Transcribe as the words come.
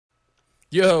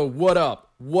Yo, what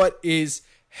up? What is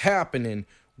happening?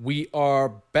 We are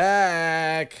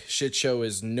back. Shit show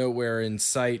is nowhere in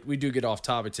sight. We do get off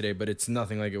topic today, but it's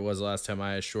nothing like it was last time,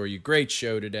 I assure you. Great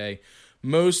show today.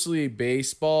 Mostly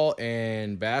baseball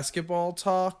and basketball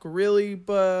talk, really,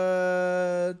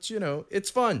 but, it's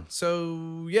fun.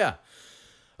 So, yeah.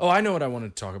 Oh, I know what I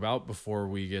wanted to talk about before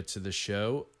we get to the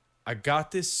show. I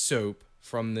got this soap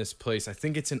from this place. I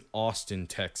think it's in Austin,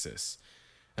 Texas.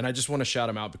 And I just want to shout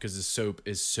them out because this soap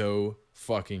is so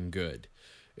fucking good.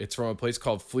 It's from a place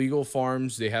called Flegel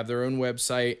Farms. They have their own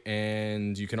website,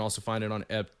 and you can also find it on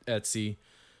Etsy.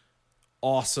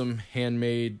 Awesome,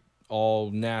 handmade,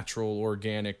 all natural,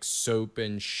 organic soap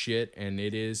and shit, and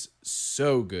it is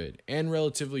so good and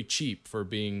relatively cheap for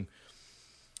being,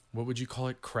 what would you call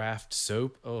it, craft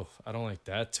soap? Oh, I don't like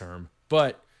that term.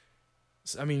 But,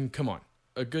 I mean, come on.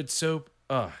 A good soap,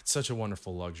 it's such a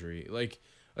wonderful luxury. Like,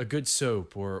 a good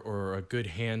soap or a good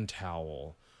hand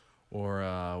towel or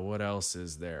what else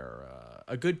is there?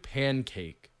 A good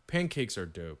pancake. Pancakes are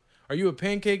dope. Are you a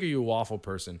pancake or are you a waffle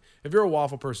person? If you're a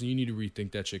waffle person, you need to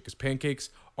rethink that shit because pancakes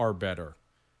are better.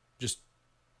 Just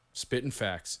spitting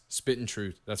facts, spitting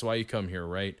truth. That's why you come here,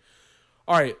 right?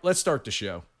 All right, let's start the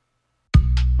show.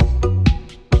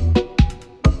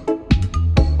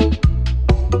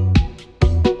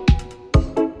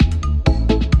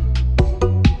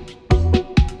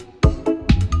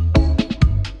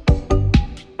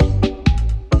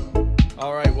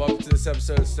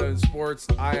 Episode of Stone Sports.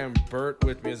 I am Bert.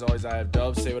 With me as always I have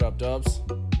Dubs. Say what up, Dubs.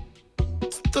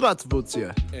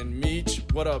 Здравствуйте. And Meech.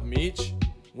 What up, Meech?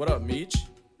 What up, Meech?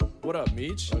 What up,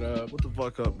 Meech? What up? What the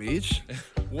fuck up, Meech?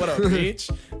 What up, Meech?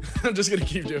 I'm just gonna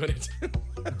keep doing it.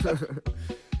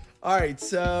 All right,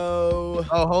 so.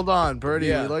 Oh, hold on, Bertie.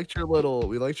 Yeah. We liked your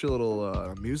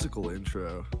little musical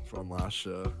intro from last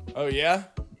show. Oh yeah.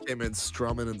 You came in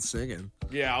strumming and singing.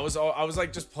 Yeah, I was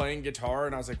like just playing guitar,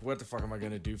 and I was like, what the fuck am I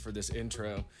gonna do for this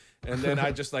intro? And then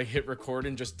I just like hit record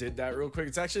and just did that real quick.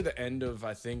 It's actually the end of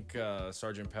I think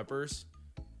Sgt. Pepper's.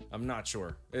 I'm not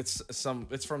sure. It's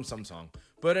from some song.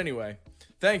 But anyway,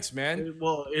 thanks, man.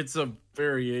 Well, it's a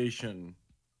variation.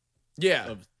 Yeah.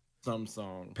 Of some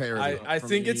song. Parody. I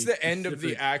think it's the end of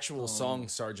the actual song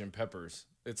Sgt. Pepper's.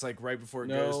 It's like right before it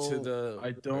goes to the.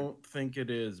 I don't think it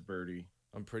is, Bertie.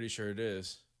 I'm pretty sure it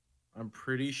is. I'm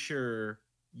pretty sure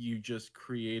you just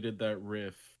created that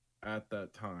riff at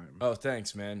that time. Oh,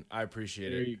 thanks, man. I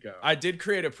appreciate it. There you go. I did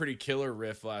create a pretty killer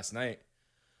riff last night.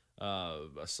 A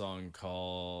song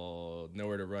called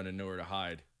Nowhere to Run and Nowhere to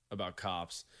Hide about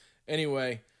cops.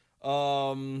 Anyway,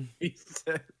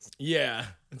 yeah,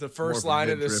 the first line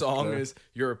of the song is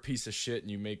 "You're a piece of shit and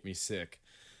you make me sick."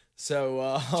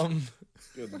 So,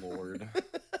 good lord.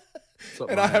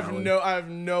 And I have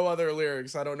no other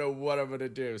lyrics. I don't know what I'm gonna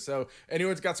do. So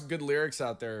anyone's got some good lyrics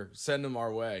out there, send them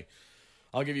our way.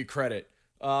 I'll give you credit.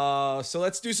 So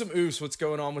let's do some oofs. What's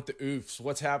going on with the oofs?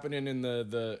 What's happening in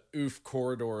the oof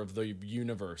corridor of the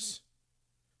universe?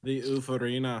 The oof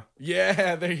arena.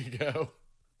 Yeah, there you go.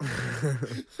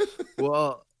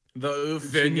 Well, the oof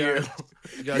venue.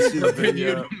 You guys see the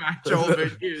video? Match all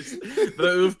venues. The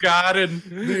oof garden.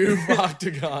 The oof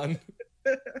octagon.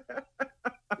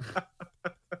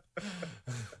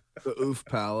 The Oof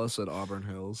Palace at Auburn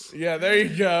Hills. Yeah, there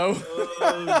you go.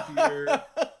 Oh, dear.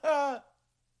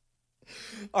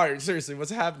 All right, seriously,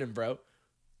 what's happening, bro?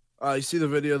 You see the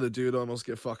video of the dude almost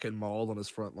get fucking mauled on his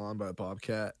front lawn by a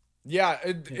bobcat? Yeah,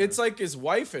 it's like his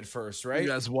wife at first, right?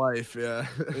 Yeah, his wife, yeah.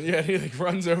 Yeah, he like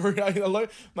runs over.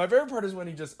 My favorite part is when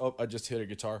he just... Oh, I just hit a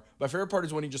guitar. My favorite part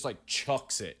is when he just like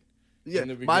chucks it. Yeah,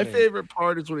 my favorite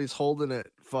part is when he's holding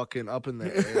it fucking up in the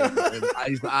air and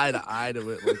he's eye to eye to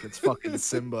it like it's fucking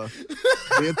Simba.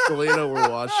 Me and Selena were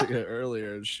watching it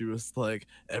earlier and she was like,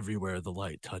 everywhere the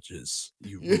light touches,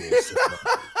 you rule Simba.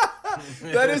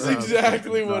 That is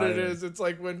exactly what it is. It's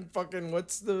like when fucking,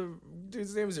 what's the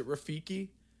dude's name? Is it Rafiki?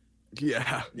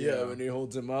 Yeah. Yeah, when he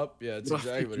holds him up. Yeah, it's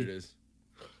exactly what it is.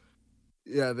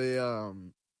 Yeah, they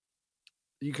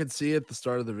you can see at the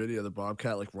start of the video, the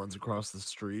bobcat like runs across the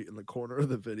street in the corner of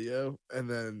the video, and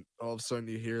then all of a sudden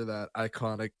you hear that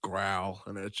iconic growl,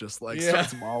 and it just like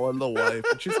starts mauling the wife,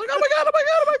 and she's like, "Oh my god, oh my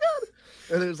god, oh my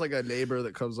god!" And there's like a neighbor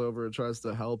that comes over and tries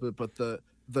to help it, but the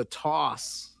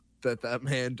toss that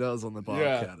man does on the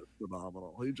bobcat is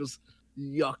phenomenal. He just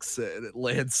yucks it, and it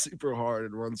lands super hard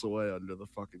and runs away under the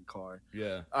fucking car.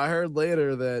 Yeah, I heard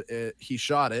later that he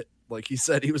shot it, like he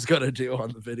said he was gonna do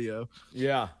on the video.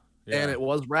 Yeah. And it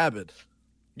was rabid.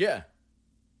 Yeah.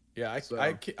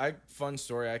 Fun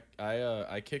story.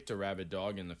 I kicked a rabid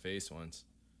dog in the face once.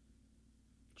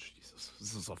 Jesus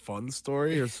Is this a fun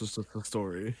story or is this just a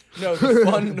story? No,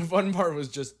 the fun part was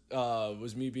just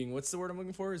was me being, what's the word I'm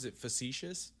looking for? Is it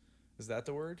facetious? Is that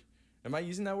the word? Am I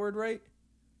using that word right?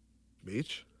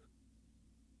 Beach?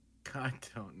 I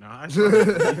don't know. I thought it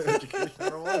was education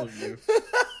for all of you.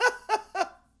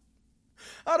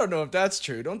 I don't know if that's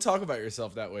true. Don't talk about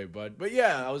yourself that way, bud. But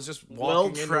yeah, I was just Well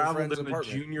walking into a traveled friend's in the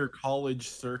apartment. junior college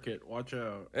circuit. Watch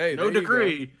out. Hey, no there you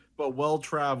degree, but well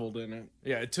traveled in it.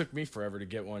 Yeah, it took me forever to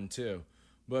get one too.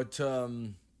 But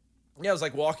yeah, I was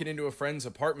like walking into a friend's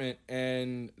apartment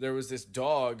and there was this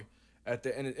dog at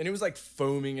the end, and it was like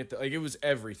foaming at the, like, it was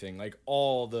everything, like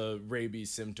all the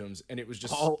rabies symptoms, and it was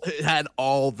just It had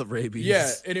all the rabies. yeah,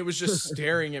 and it was just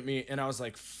staring at me, and I was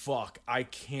like, fuck, I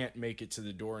can't make it to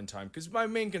the door in time, because my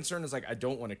main concern is like, I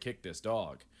don't want to kick this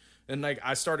dog. And like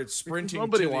I started sprinting to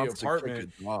Nobody the wants to kick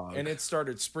apartment, a dog. and it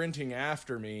started sprinting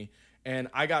after me, and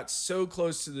I got so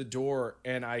close to the door,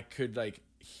 and I could like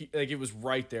it was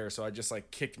right there, so I just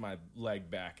like kicked my leg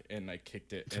back and I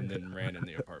kicked it and then ran in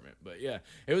the apartment. But yeah,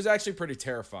 it was actually pretty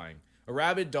terrifying. A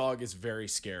rabid dog is very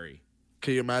scary.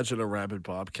 Can you imagine a rabid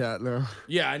bobcat now?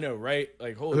 Yeah, I know, right?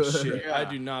 Like, holy shit, I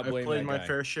do not blame I played that my guy.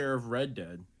 fair share of Red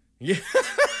Dead. Yeah.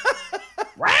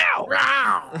 Wow!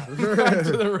 Wow! Back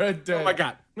to the Red Dead. Oh my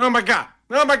god! Oh my god!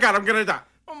 Oh my god! I'm gonna die!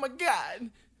 Oh my god.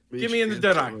 Get me in the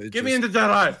Dead Eye! Get me in the Dead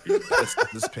Eye!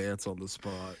 His pants on the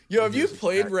spot. Yo, have you Just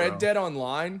played back Red row. Dead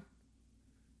Online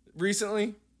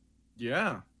recently?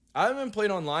 Yeah. I haven't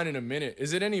played online in a minute.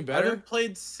 Is it any I better? haven't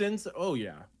played since. Oh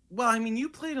yeah. Well, I mean, you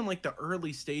played in like the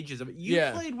early stages of it. You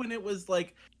Yeah. played when it was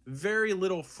like very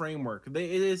little framework.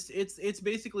 It's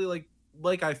basically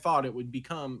like I thought it would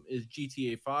become is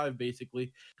GTA 5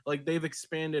 basically. Like they've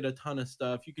expanded a ton of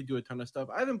stuff. You could do a ton of stuff.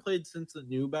 I haven't played since the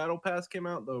new Battle Pass came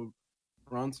out, though.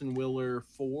 Bronson Willer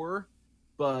 4,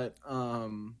 but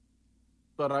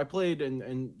I played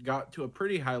and got to a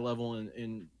pretty high level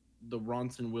in the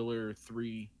Ronson Willer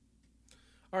 3.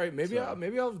 All right, maybe So- I'll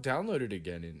download it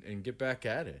again and get back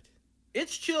at it.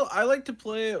 It's chill. I like to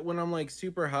play it when I'm like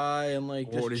super high and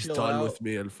like just Or he's chill done out. with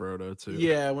me and Frodo too.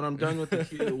 Yeah, when I'm done with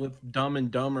with Dumb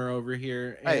and Dumber over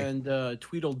here Hey. and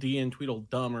Tweedledee and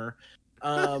Tweedledummer.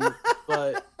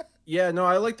 But yeah, no,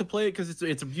 I like to play it because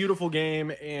it's a beautiful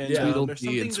game and Yeah. there's Tweedledee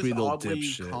something and just Tweedle oddly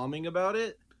dipshit. calming about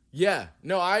it. Yeah,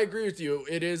 no, I agree with you.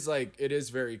 It is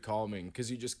very calming because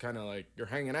you just kind of like you're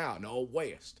hanging out in Old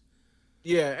West.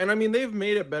 Yeah, and I mean they've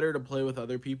made it better to play with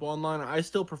other people online. I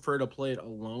still prefer to play it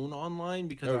alone online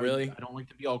because Oh, really? I don't like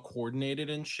to be all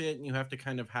coordinated and shit, and you have to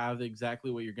kind of have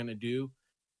exactly what you're gonna do.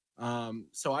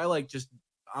 So I like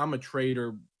I'm a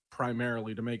trader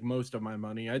primarily to make most of my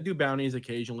money. I do bounties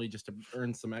occasionally just to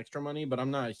earn some extra money, but I'm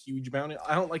not a huge bounty.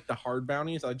 I don't like the hard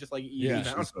bounties. I just like easy Yeah.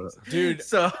 bounties. Dude,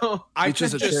 So I He's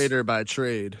could just a trader by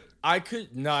trade. I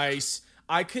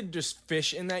could just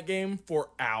fish in that game for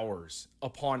hours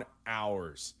upon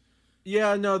hours.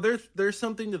 yeah, no, there's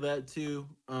something to that too.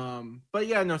 But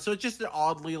yeah, no, so it's just an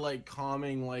oddly like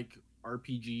calming like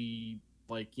RPG,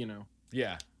 like, you know,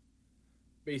 Yeah.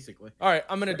 basically. All right,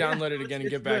 I'm gonna But yeah, download it it's- again and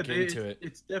it's get back good. into it.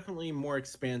 It's definitely more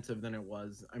expansive than it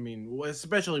was. I mean,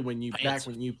 especially when you back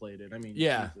when you played it. I mean,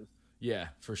 Yeah. Jesus. Yeah,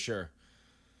 for sure.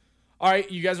 All right,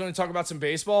 you guys want to talk about some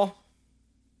baseball?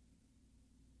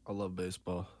 I love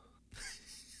baseball.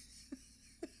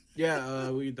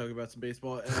 Yeah, we can talk about some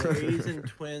baseball. A's and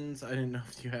Twins. I didn't know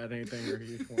if you had anything or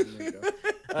you just wanted to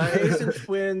go. A's and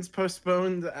Twins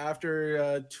postponed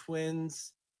after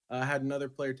Twins had another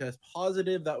player test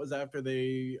positive. That was after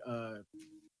they,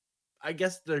 I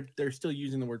guess they're still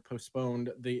using the word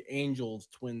postponed. The Angels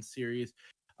Twins series.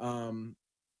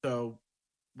 So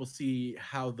we'll see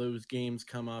how those games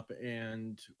come up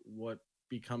and what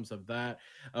becomes of that.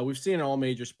 We've seen in all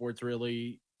major sports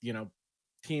really, you know,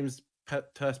 teams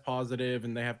test positive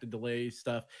and they have to delay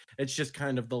stuff. It's just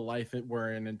kind of the life that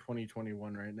we're in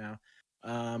 2021 right now.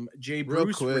 Jay Real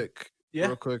Bruce, quick, yeah.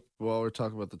 real quick, while we're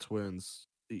talking about the Twins,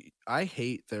 I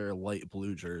hate their light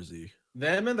blue jersey.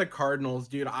 them and the Cardinals,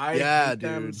 dude. I Yeah, hate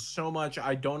them dude. so much.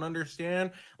 I don't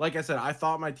understand. Like I said, I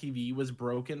thought my TV was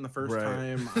broken the first Right.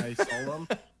 time I saw them.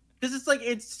 Because it's like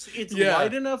it's Yeah.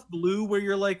 light enough blue where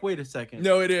you're like, wait a second.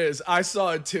 No, it is. I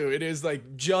saw it too. It is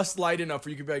like just light enough where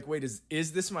you could be like, wait,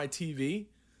 is this my TV?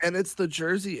 And it's the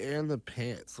jersey and the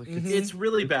pants. Like It's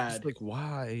really it's bad. like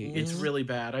why? It's really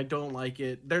bad. I don't like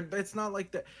it. It's not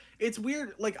like that. It's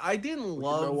weird. Like I didn't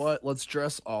love. You know what? Let's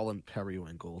dress all in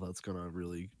periwinkle. That's gonna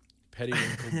really.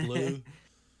 Pettiwinkle blue.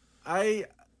 I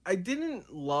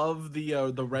didn't love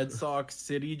the Red Sox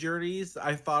City jerseys.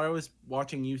 I thought I was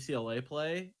watching UCLA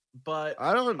play, but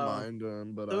I don't mind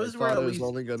them, but I those were thought at it was least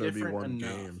only gonna be different one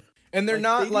enough. game. And they're Like,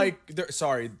 not they do- like they're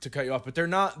sorry to cut you off, but they're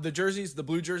not the jerseys. The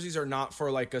blue jerseys are not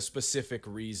for like a specific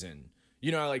reason.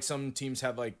 You know, like some teams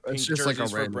have like pink It's just like a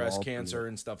jerseys for random breast alternate. cancer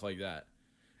and stuff like that.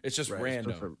 It's just Right, it's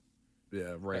random. different.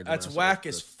 Yeah, random. That's ass whack outfit.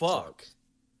 as fuck.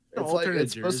 It's like Alternate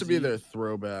it's supposed to be jersey. their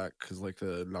throwback because like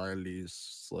the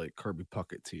 '90s, like Kirby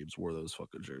Puckett teams wore those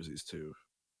fucking jerseys too.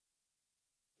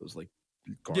 Those like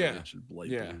garbage and light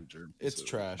yeah. blue jerseys. It's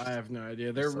trash. I have no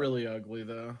idea. They're So- really ugly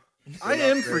though. They're I not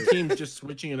am for great. teams just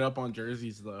switching it up on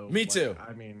jerseys though. Me Like, too.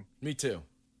 I mean, Me too.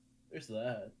 there's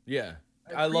that. Yeah.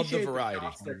 I love the appreciate variety.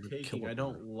 shots they're Kill taking. it, I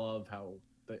don't love how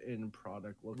the end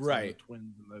product looks. Right. On the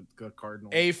Twins and the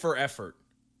Cardinals. A for effort.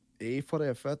 A for the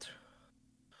effort.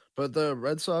 But the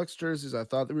Red Sox jerseys, I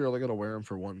thought that we were only gonna wear them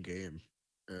for one game,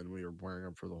 and we were wearing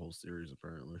them for the whole series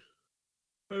apparently.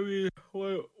 I mean,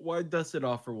 why dust it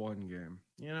off for one game?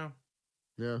 You know.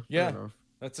 Yeah. Yeah, fair enough.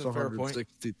 That's It's a fair point.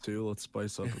 162. Let's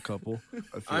spice up a couple.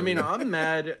 I mean, I'm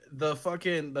mad.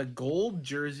 The gold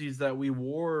jerseys that we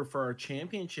wore for our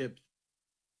championship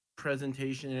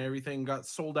presentation and everything got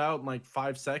sold out in like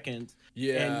 5 seconds, and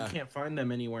Yeah. you can't find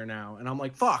them anywhere now. And I'm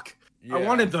like, fuck! Yeah. I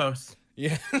wanted those.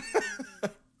 Yeah.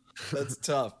 That's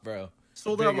tough, bro.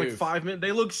 Sold out in Big like oof. 5 minutes.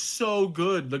 They look so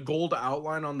good. The gold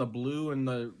outline on the blue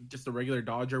and just the regular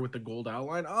Dodger with the gold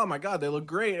outline. Oh my god, they look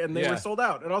great, and they Yeah. were sold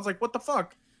out. And I was like, what the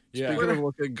fuck? Yeah. Speaking of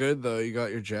looking good though, you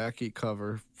got your Jackie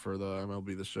cover for the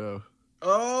MLB The Show.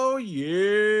 Oh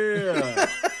yeah.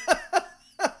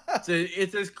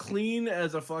 It's as clean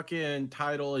as a fucking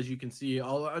title as you can see.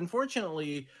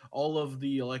 Unfortunately, all of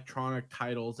the electronic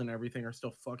titles and everything are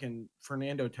still fucking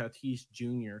Fernando Tatis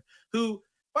Jr., who,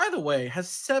 by the way, has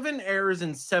 7 errors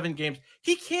in 7 games.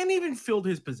 He can't even field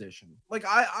his position. Like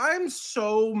I'm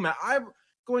so mad. I'm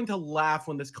going to laugh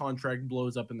when this contract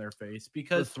blows up in their face The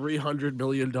because $300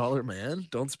 million man.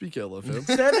 Don't speak ill of him.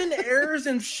 7 errors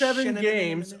in 7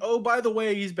 games. Oh, by the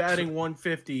way, he's batting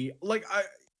 150. Like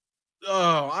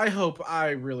I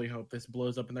really hope this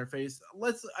blows up in their face.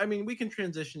 We can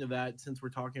transition to that since we're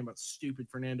talking about stupid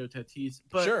Fernando Tatis.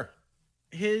 But Sure.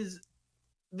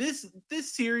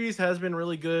 this series has been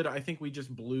really good. I think we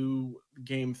just blew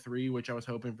game 3, which I was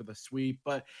hoping for the sweep,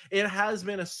 but it has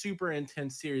been a super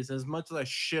intense series. As much as I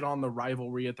shit on the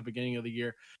rivalry at the beginning of the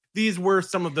year, these were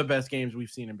some of the best games we've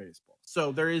seen in baseball.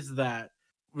 So there is that.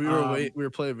 We were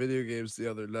playing video games the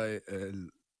other night, and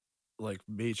like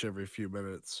Meech every few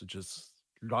minutes would just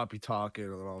not be talking,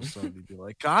 and then all of a sudden he'd be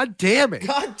like, "God damn it!"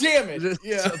 God damn it. Just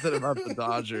Yeah. something about the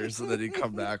Dodgers, and then he'd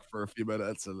come back for a few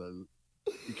minutes, and then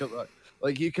he come back.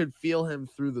 Like you could feel him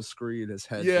through the screen, his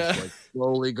head Yeah. just like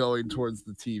slowly going towards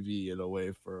the TV and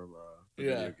away from the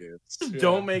Yeah. video games. Just Yeah.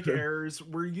 don't make errors.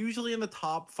 We're usually in the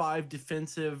top 5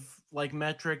 defensive like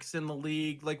metrics in the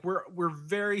league. Like we're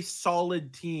very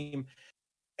solid team.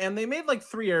 And they made like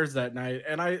 3 errors that night,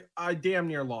 and I damn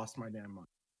near lost my damn mind.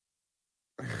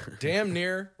 Damn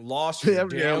near lost your Damn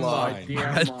near damn lost. mind.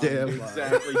 Damn Damn mind, mind.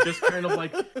 exactly. Just kind of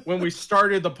like when we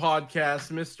started the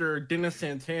podcast, Mr. Dennis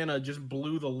Santana just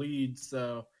blew the lead.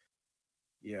 So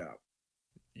yeah.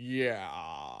 Yeah.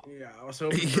 I was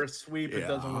hoping for a sweep. It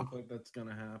doesn't Yeah. look like that's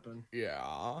gonna happen.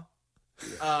 Yeah.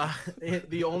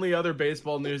 The only other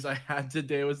baseball news I had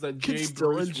today was that Jay Kid's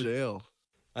still in Bruce jail.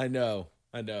 I know.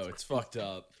 It's fucked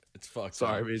up. It's fucked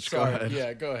Sorry, up. Meech, go ahead.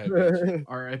 Yeah, go ahead. Meech.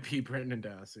 R.I.P. Brendan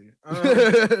Dassey.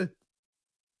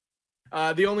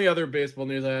 The only other baseball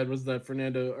news I had was that not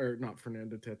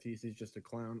Fernando Tatis, he's just a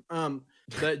clown.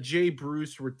 That Jay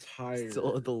Bruce retired.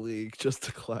 Still in the league, just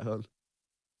a clown.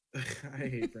 I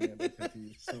hate Fernando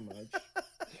Tatis so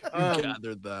much. You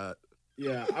gathered that.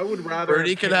 Yeah, I would rather. Bernie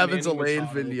could Peyton have his Manning Elaine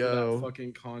Machado for that video.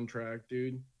 Fucking contract,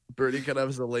 dude. Bernie could have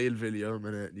his Elaine video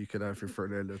minute, and you could have your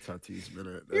Fernando Tatis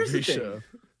minute. Here's Every the thing. show.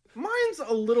 Mine's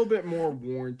a little bit more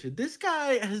warranted. This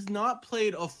guy has not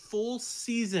played a full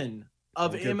season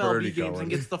of Don't get MLB Bernie games going. and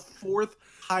gets the 4th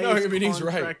highest he's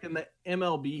right. contract in the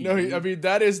MLB. No, I mean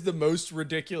that is the most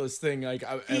ridiculous thing like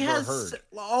I've he ever has. heard.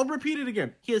 I'll repeat it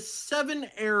again. He has 7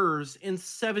 errors in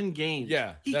 7 games.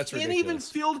 Yeah, he that's can't ridiculous. even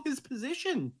field his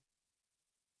position.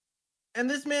 And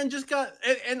this man just got,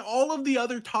 and all of the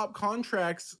other top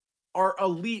contracts are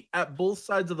elite at both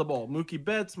sides of the ball. Mookie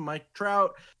Betts, Mike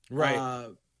Trout, Right.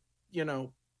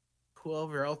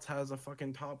 Whoever else has a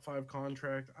fucking top 5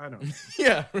 contract. I don't know.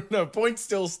 Yeah. No, point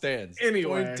still stands.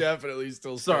 Anyway. Point definitely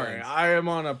still Sorry, stands. I am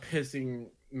on a pissing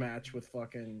match with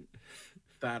fucking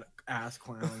that ass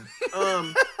clown.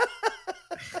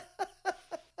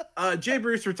 Jay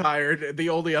Bruce retired. The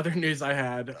only other news I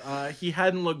had, he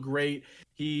hadn't looked great.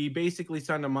 He basically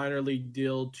signed a minor league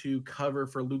deal to cover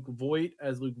for Luke Voit,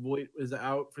 as Luke Voit was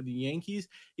out for the Yankees.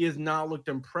 He has not looked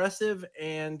impressive,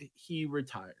 and he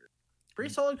retired.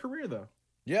 Pretty solid career, though.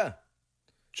 Yeah.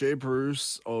 Jay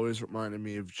Bruce always reminded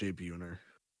me of Jay Buhner.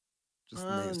 Just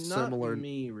Not similar.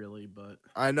 me really, but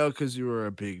I know because you were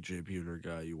a big Jay Buhner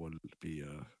guy, you wouldn't be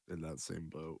in that same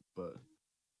boat. But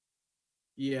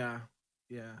yeah.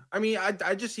 I mean,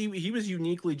 I just he was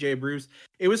uniquely Jay Bruce.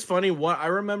 It was funny. What I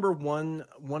remember one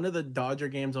of the Dodger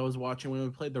games I was watching when we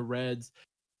played the Reds.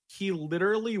 He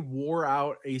literally wore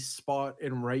out a spot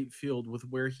in right field with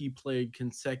where he played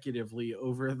consecutively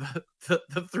over the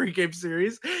 3-game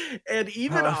series, and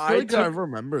even I feel like I took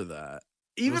remember that.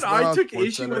 even Wasn't that I on took SportsCenter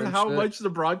issue with and how shit? much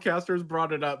the broadcasters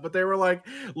brought it up, but they were like,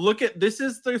 look at this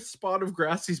is the spot of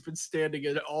grass he's been standing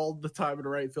in all the time in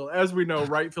right field. As we know,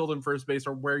 right field and first base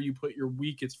are where you put your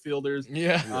weakest fielders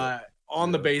Yeah.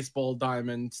 on the baseball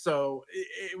diamond. So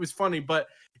it was funny, but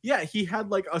yeah, he had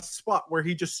like a spot where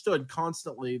he just stood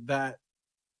constantly that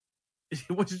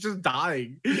it was just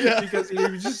dying because he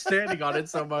was just standing on it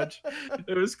so much.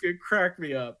 It cracked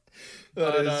me up.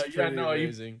 That is pretty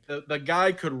amazing. The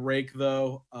guy could rake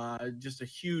though. Just a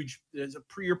huge,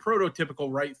 your prototypical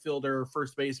right fielder,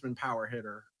 first baseman, power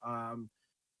hitter.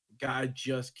 Guy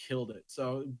just killed it.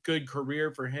 So good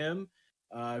career for him.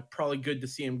 Probably good to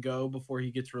see him go before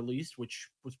he gets released, which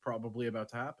was probably about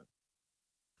to happen.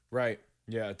 Right.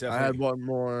 Yeah, definitely. I had one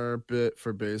more bit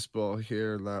for baseball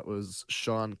here, and that was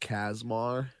Sean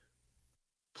Kazmar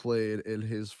played in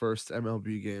his first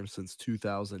MLB game since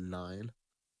 2009.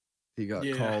 He got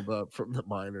called up from the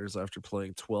minors after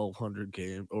playing over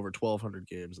 1,200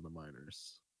 games in the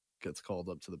minors. Gets called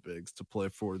up to the bigs to play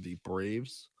for the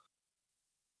Braves.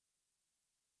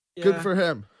 Yeah. Good for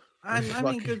him. I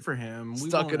mean, good for him. We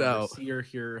Stuck won't it ever out. see or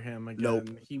hear him again. Nope.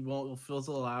 He won't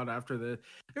fizzle out after the.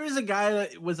 There was a guy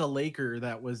that was a Laker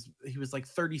he was like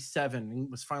 37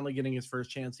 and was finally getting his first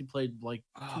chance. He played like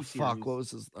 2 series. Fuck, what was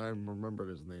his? I remembered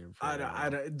his name. I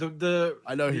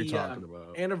know who you're talking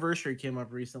about. Anniversary came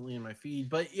up recently in my feed,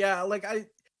 but yeah, like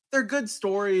they're good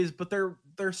stories, but they're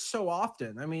so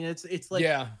often. I mean, it's like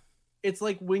it's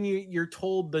like when you're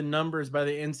told the numbers by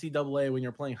the NCAA when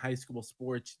you're playing high school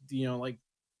sports. You know, like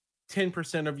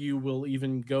 10% of you will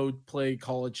even go play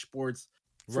college sports.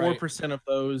 4% of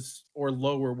those or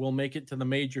lower will make it to the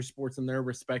major sports in their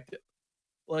respective.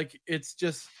 Like it's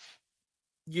just,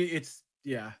 it's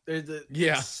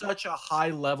such a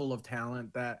high level of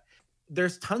talent that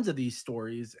there's tons of these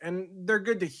stories and they're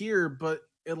good to hear. But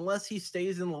unless he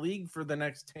stays in the league for the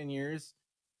next 10 years,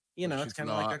 you know, it's kind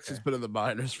of like he's been in the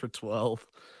minors for 12.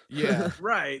 Yeah,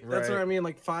 right. That's what I mean.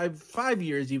 Like 5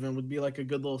 years even would be like a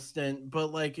good little stint. But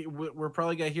like we're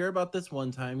probably gonna hear about this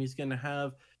one time. He's gonna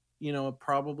have, you know,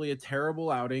 probably a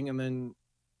terrible outing and then,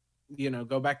 you know,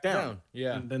 go back down.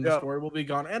 Yeah, and then the story will be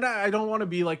gone. And I don't want to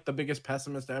be like the biggest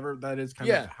pessimist ever. That is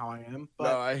kind of how I am. But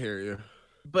no, I hear you.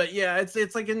 But yeah,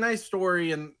 it's like a nice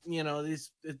story, and you know,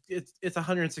 it's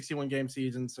 161 game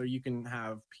season, so you can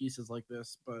have pieces like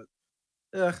this. But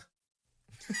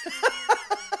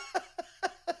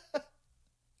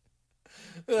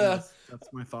that's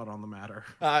my thought on the matter.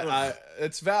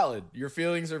 It's valid. Your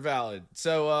feelings are valid.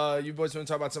 So you boys want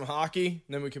to talk about some hockey?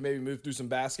 And then we can maybe move through some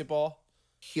basketball.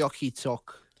 Hockey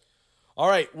talk. All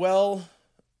right. Well,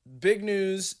 big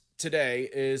news today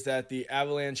is that the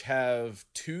Avalanche have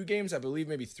 2 games, I believe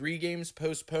maybe 3 games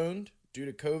postponed due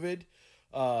to COVID.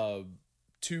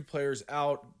 2 players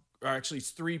out, or actually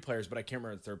it's 3 players, but I can't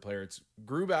remember the third player. It's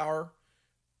Grubauer,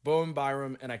 Bowen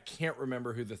Byram, and I can't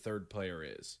remember who the third player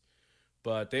is.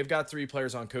 But they've got 3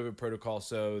 players on COVID protocol,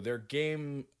 so their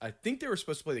game, I think they were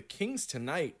supposed to play the Kings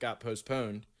tonight, got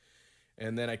postponed.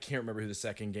 And then I can't remember who the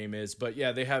second game is. But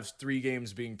yeah, they have 3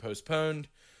 games being postponed.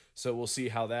 So we'll see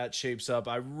how that shapes up.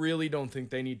 I really don't think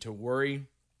they need to worry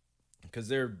because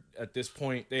they're at this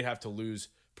point, they have to lose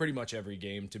pretty much every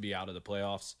game to be out of the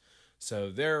playoffs.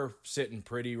 So they're sitting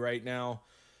pretty right now.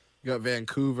 You got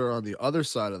Vancouver on the other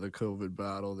side of the COVID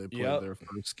battle. They played their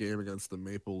first game against the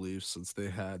Maple Leafs since they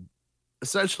had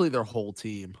essentially their whole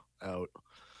team out.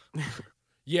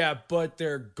 Yeah, but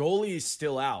their goalie's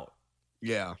still out.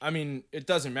 Yeah. I mean, it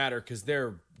doesn't matter because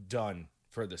they're done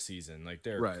for the season. Like,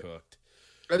 they're cooked.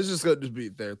 It's just good to be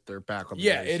they're back on the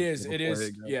it is. It is.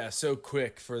 Again. Yeah, so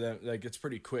quick for them. Like, it's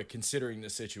pretty quick considering the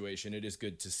situation. It is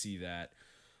good to see that.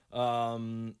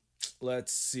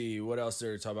 Let's see. What else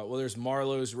there to talk about? Well, there's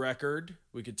Marlowe's record.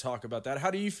 We could talk about that.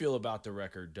 How do you feel about the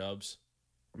record, Dubs?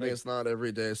 I mean, it's not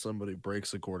every day somebody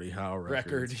breaks a Gordie Howe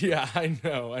record. Yeah, I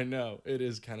know. It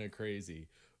is kind of crazy.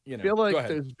 You know, I feel like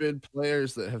there's been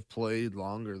players that have played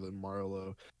longer than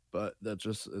Marlowe, but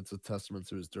it's a testament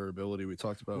to his durability. We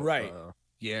talked about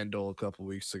Yandel a couple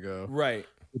weeks ago. Right.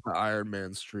 With the Iron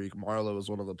Man streak. Marlowe is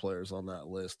one of the players on that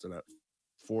list, and at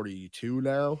 42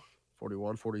 now,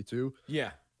 41, 42.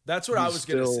 Yeah. That's what I was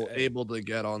going to still say. able to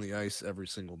get on the ice every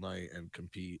single night and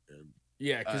compete. And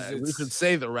Yeah, because we could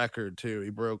say the record too. He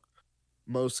broke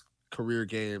most career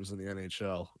games in the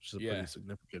NHL, which is a pretty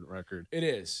significant record. It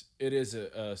is. It is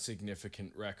a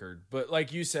significant record. But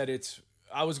like you said,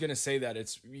 I was going to say that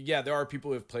there are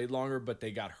people who have played longer, but they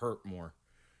got hurt more.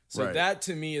 So that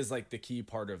to me is like the key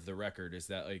part of the record, is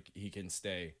that like he can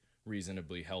stay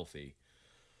reasonably healthy.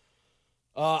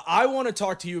 I want to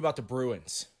talk to you about the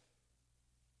Bruins.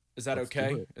 Is that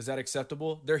okay? Is that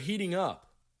acceptable? They're heating up.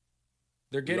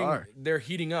 They're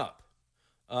heating up.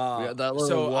 We had that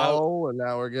little lull, and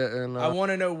now we're getting. I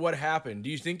want to know what happened. Do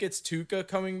you think it's Tuukka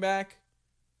coming back?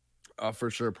 For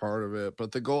sure, part of it.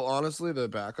 But the goal, honestly, the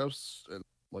backups,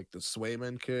 like the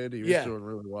Swayman kid, he was doing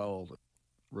really well.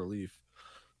 Relief.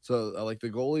 So, like the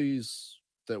goalies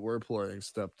that were playing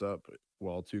stepped up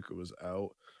while Tuukka was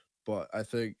out. But I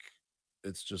think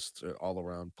it's just an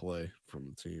all-around play from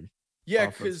the team. Yeah,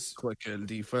 because clicking,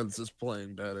 defense is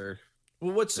playing better.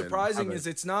 Well, what's surprising is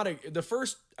it's not the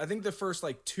first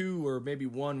like 2 or maybe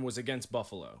 1 was against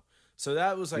Buffalo. So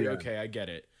that was like, okay, I get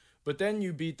it. But then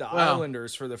you beat the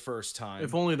Islanders for the first time.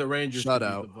 If only the Rangers could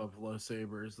beat the Buffalo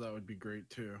Sabres, that would be great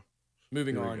too.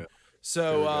 Moving on.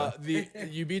 So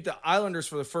you beat the Islanders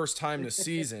for the first time this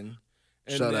season.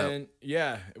 And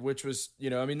which was,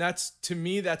 I mean, to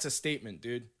me, that's a statement,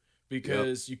 dude.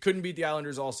 Because you couldn't beat the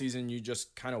Islanders all season. You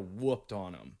just kind of whooped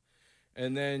on them.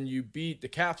 And then you beat the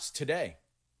Caps today.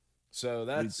 So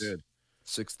that's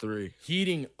 6-3.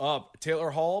 Heating up. Taylor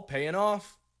Hall paying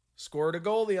off. Scored a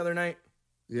goal the other night.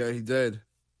 Yeah, he did.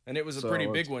 And it was a pretty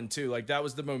big one, too. Like, that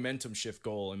was the momentum shift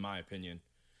goal, in my opinion.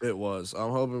 It was.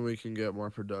 I'm hoping we can get more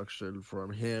production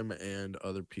from him and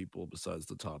other people besides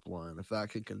the top line. If that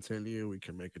can continue, we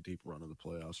can make a deep run of the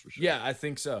playoffs for sure. Yeah, I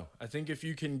think so. I think if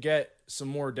you can get some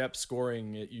more depth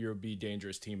scoring, you'll be a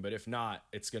dangerous team. But if not,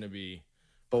 it's going to be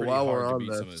pretty hard to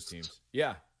beat some of those teams.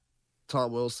 Yeah.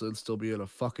 Tom Wilson still being a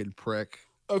fucking prick.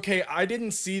 Okay, I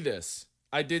didn't see this.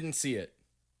 I didn't see it.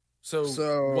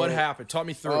 So what happened? Talk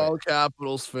me through it. All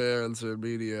Capitals fans and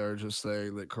media are just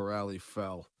saying that Corrali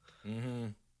fell. Mm-hmm.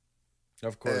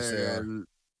 Of course they are.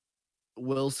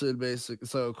 Wilson basically.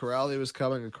 So Corrali was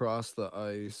coming across the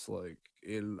ice, like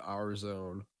in our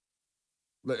zone,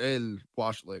 in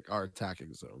our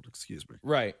attacking zone. Excuse me.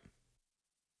 Right.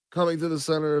 Coming to the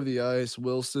center of the ice,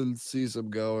 Wilson sees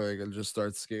him going and just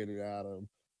starts skating at him,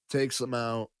 takes him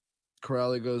out.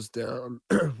 Corrali goes down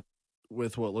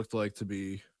with what looked like to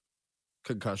be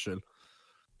concussion.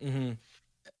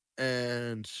 Mm-hmm.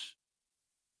 And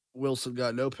Wilson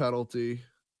got no penalty.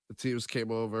 The teams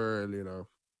came over and,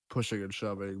 pushing and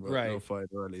shoving, but no fight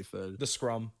or anything. The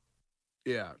scrum.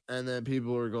 Yeah. And then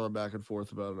people were going back and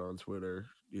forth about it on Twitter,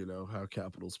 how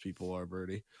Capitals people are,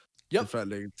 Bernie. Yep.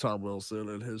 Defending Tom Wilson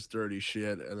and his dirty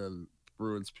shit, and then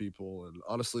Bruins people. And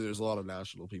honestly, there's a lot of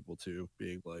national people, too,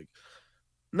 being like,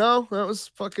 no, that was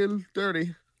fucking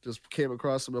dirty. Just came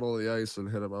across the middle of the ice and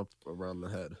hit him up around the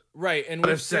head. Right, and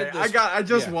we've said this. I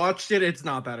just watched it. It's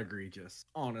not that egregious,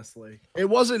 honestly. It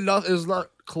wasn't. It was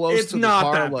not close to the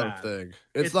Carlo thing.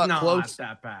 It's not close.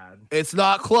 That bad. It's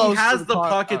not close. He has the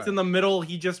puck. It's in the middle.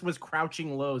 He just was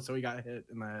crouching low, so he got hit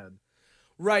in the head.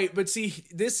 Right, but see,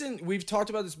 we've talked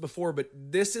about this before, but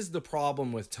this is the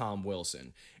problem with Tom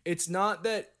Wilson. It's not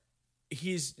that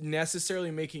he's necessarily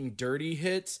making dirty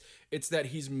hits. It's that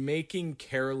he's making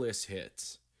careless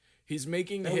hits. He's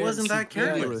making hits. It wasn't that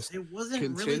careless. It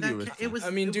wasn't really that. It was.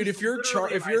 I mean, dude, if you're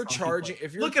charging,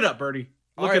 look it up, Birdie.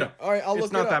 Look it up. All right, I'll look it up.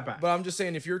 It's not that bad. But I'm just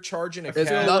saying, if you're charging a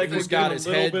cat like who's got his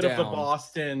head down,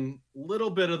 little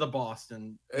bit of the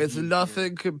Boston. It's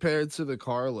nothing compared to the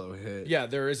Carlo hit. Yeah,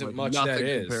 there isn't much that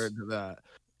is compared to that.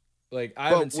 Like I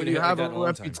haven't seen when you have a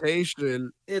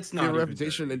reputation, it's not your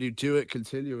reputation, and you do it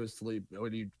continuously.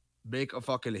 When you make a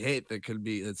fucking hit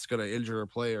it's gonna injure a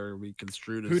player and be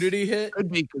construed as, who did he hit? Could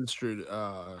be construed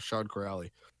Sean Corrali.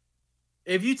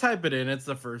 If you type it in, it's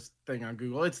the first thing on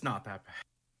Google. It's not that bad.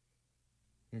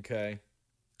 Okay.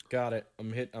 Got it.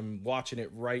 I'm watching it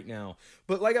right now.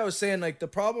 But like I was saying, like the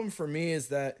problem for me is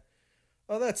that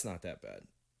that's not that bad.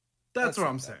 That's what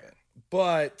I'm saying.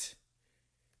 But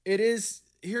it is.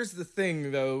 Here's the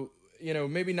thing though,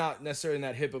 maybe not necessarily in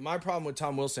that hit, but my problem with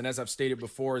Tom Wilson, as I've stated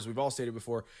before, as we've all stated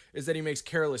before, is that he makes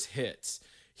careless hits.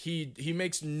 He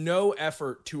makes no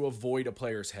effort to avoid a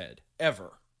player's head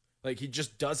ever. Like he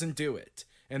just doesn't do it.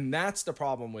 And that's the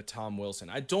problem with Tom Wilson.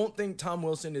 I don't think Tom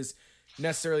Wilson is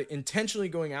necessarily intentionally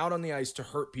going out on the ice to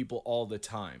hurt people all the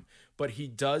time, but he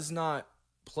does not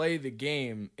play the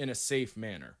game in a safe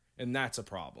manner. And that's a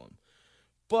problem.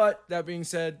 But that being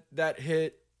said, that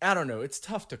hit, I don't know. It's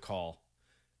tough to call.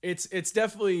 It's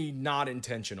definitely not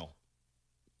intentional.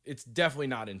 it's definitely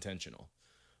not intentional.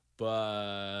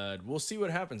 But we'll see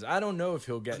what happens. I don't know if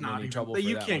he'll get in any trouble for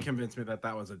you that can't one. convince me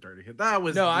that was a dirty hit. That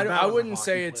was No, I that was a wouldn't hockey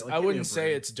say play. it's Like, I give me wouldn't a say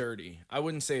break. it's dirty. I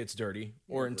wouldn't say it's dirty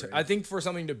or Give me a I break. think for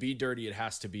something to be dirty, it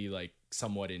has to be like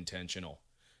somewhat intentional,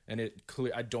 and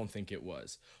I don't think it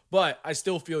was. But I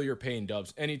still feel your pain,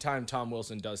 Dubs. Anytime Tom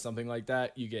Wilson does something like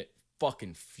that, you get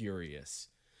fucking furious.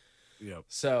 Yep.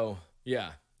 So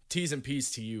yeah, T's and P's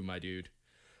to you, my dude.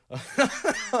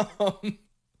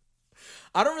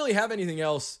 I don't really have anything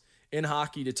else in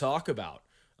hockey to talk about.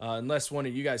 Unless one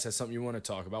of you guys has something you want to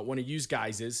talk about. One of you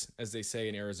guys is, as they say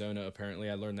in Arizona, apparently.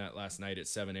 I learned that last night at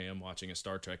 7 a.m. watching a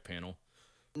Star Trek panel.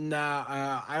 Nah,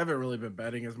 I haven't really been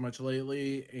betting as much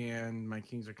lately, and my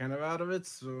Kings are kind of out of it.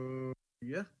 So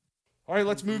yeah. All right,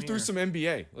 let's move Here. through some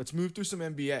NBA.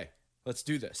 Let's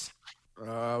do this.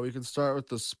 We can start with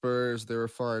the Spurs. They were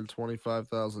fined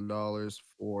 $25,000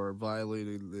 for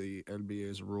violating the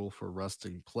NBA's rule for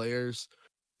resting players.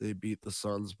 They beat the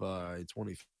Suns by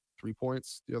 23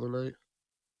 points the other night,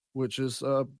 which is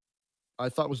I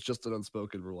thought was just an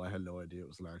unspoken rule. I had no idea it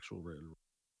was an actual written rule.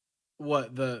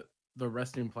 What, the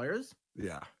resting players?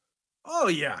 Yeah. Oh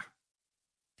yeah.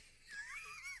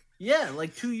 Yeah,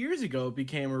 like 2 years ago it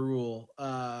became a rule.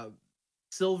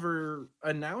 Silver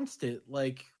announced it.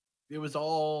 Like it was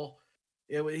all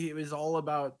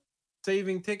about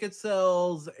saving ticket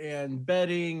sales and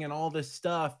betting and all this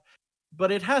stuff, but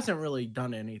it hasn't really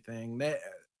done anything.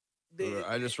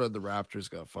 I just read the Raptors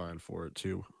got fined for it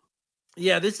too.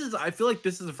 Yeah, I feel like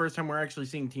this is the first time we're actually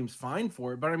seeing teams fined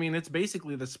for it, but I mean, it's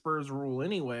basically the Spurs rule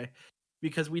anyway,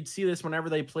 because we'd see this whenever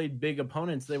they played big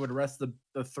opponents, they would rest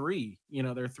the three,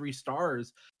 their 3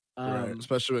 stars. Right,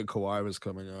 especially when Kawhi was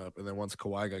coming up, and then once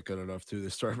Kawhi got good enough too, they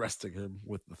started resting him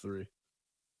with the 3.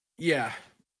 Yeah.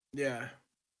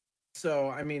 So,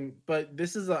 I mean, but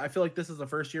I feel like this is the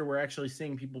first year we're actually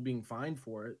seeing people being fined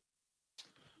for it.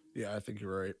 Yeah, I think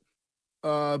you're right.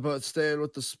 But staying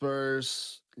with the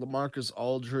Spurs, LaMarcus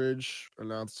Aldridge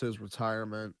announced his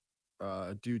retirement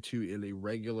due to an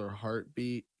irregular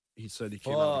heartbeat. He said he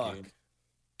came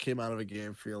out of a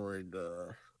game feeling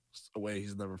a way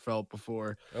he's never felt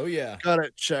before. Oh yeah. Got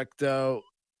it checked out.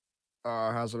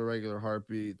 Has an irregular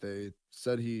heartbeat. They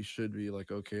said he should be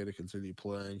okay to continue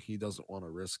playing. He doesn't want to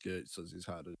risk it. Says he's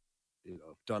had it,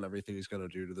 done everything he's gonna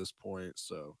do to this point,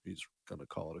 so he's gonna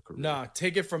call it a career. Nah,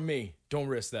 take it from me. Don't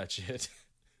risk that shit.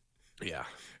 Yeah.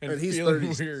 And he's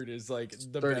feeling weird is like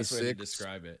the 36. best way to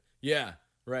describe it. Yeah,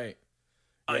 right.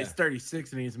 He's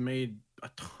 36 and he's made a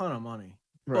ton of money.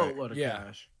 Right. Boatload of Yeah.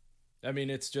 cash. I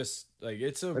mean, it's just like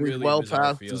it's a And he's really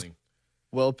bizarre feeling.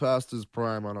 Well past his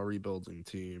prime on a rebuilding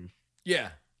team.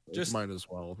 Yeah, just might as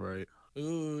well, right?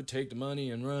 ooh, take the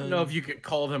money and run. I don't know if you could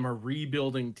call them a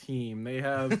rebuilding team. They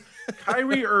have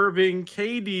Kyrie Irving,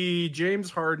 KD,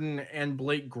 James Harden, and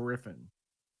Blake Griffin.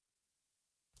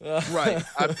 Right.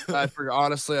 I forgot.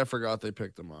 Honestly, I forgot they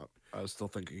picked him up. I was still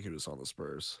thinking he was on the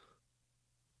Spurs.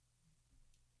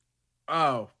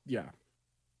 Oh, yeah.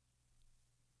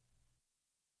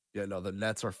 Yeah, no, the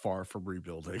Nets are far from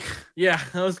rebuilding. Yeah,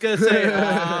 I was going to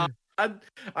say,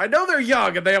 I know they're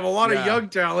young and they have a lot of young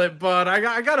talent, but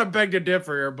I got to beg to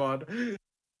differ here, bud.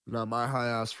 No, my high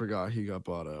ass forgot he got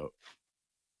bought out.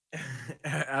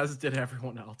 As did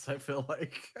everyone else, I feel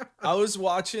like. I was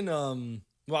watching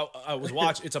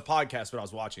it's a podcast, but I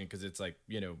was watching it because it's like,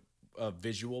 a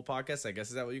visual podcast, I guess.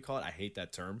 Is that what you call it? I hate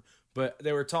that term. But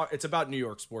they were it's about New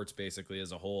York sports basically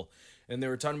as a whole. And they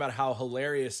were talking about how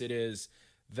hilarious it is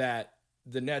that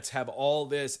the Nets have all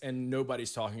this and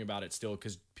nobody's talking about it still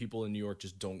because people in New York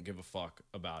just don't give a fuck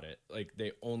about it. Like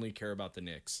they only care about the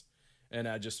Knicks. And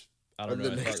I don't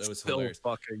know. I thought that was hilarious.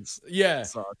 Yeah,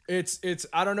 suck. it's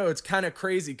I don't know. It's kind of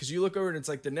crazy because you look over and it's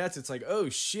like the Nets. It's like, oh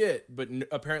shit, but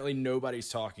apparently nobody's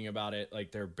talking about it.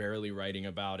 Like they're barely writing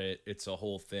about it. It's a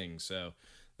whole thing. So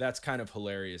that's kind of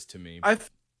hilarious to me.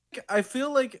 I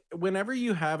feel like whenever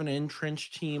you have an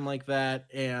entrenched team like that,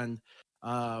 and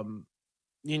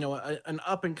an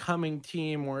up and coming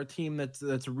team or a team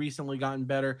that's recently gotten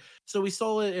better. So we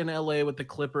saw it in LA with the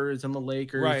Clippers and the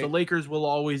Lakers. Right. The Lakers will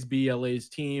always be LA's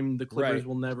team. The Clippers Right.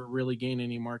 will never really gain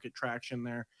any market traction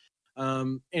there.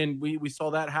 And we saw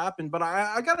that happen. But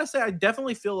I gotta say, I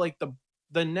definitely feel like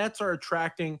the Nets are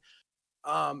attracting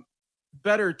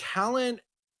better talent,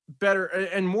 better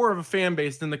and more of a fan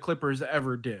base than the Clippers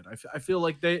ever did. I feel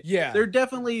like they're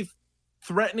definitely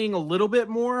threatening a little bit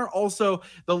more. Also,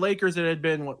 the Lakers, it had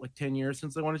been 10 years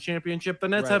since they won a championship. The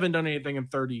Nets haven't done anything in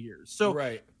 30 years. So,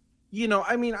 I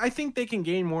mean, I think they can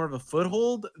gain more of a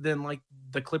foothold than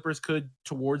the Clippers could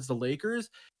towards the Lakers.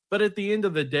 But at the end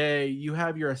of the day, you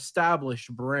have your established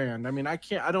brand. I mean, I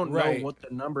don't know what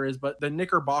the number is, but the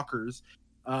Knickerbockers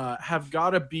have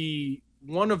got to be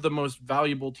one of the most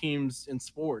valuable teams in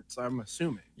sports, I'm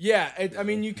assuming. Yeah, I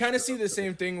mean, you kind of see the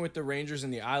same thing with the Rangers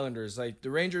and the Islanders. Like,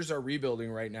 the Rangers are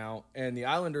rebuilding right now, and the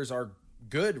Islanders are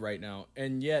good right now,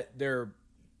 and yet they're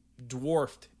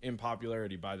dwarfed in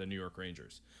popularity by the New York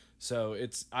Rangers. So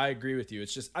I agree with you.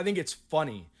 It's just, I think it's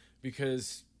funny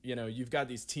because, you know, you've got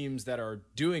these teams that are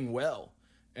doing well,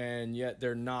 and yet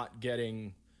they're not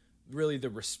getting really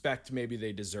the respect maybe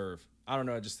they deserve. I don't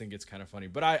know. I just think it's kind of funny.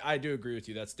 But I do agree with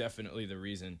you. That's definitely the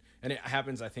reason. And it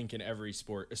happens, I think, in every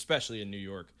sport, especially in New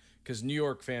York, because New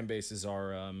York fan bases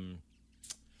are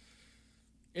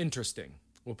interesting.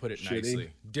 We'll put it nicely.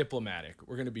 Diplomatic.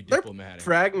 We're going to be diplomatic.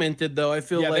 Fragmented, though. I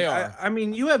feel like, they are. I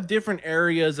mean, you have different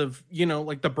areas of, you know,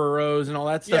 like the boroughs and all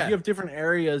that stuff. Yeah. You have different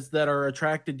areas that are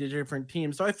attracted to different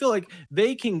teams. So I feel like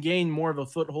they can gain more of a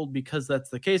foothold because that's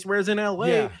the case. Whereas in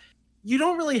LA, you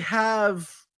don't really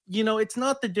have, you know, it's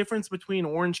not the difference between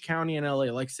Orange County and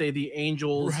LA, like say the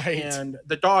Angels and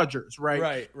the Dodgers,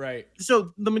 right? Right.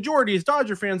 So the majority is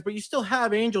Dodger fans, but you still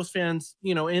have Angels fans,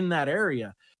 you know, in that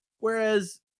area.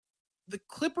 Whereas the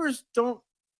Clippers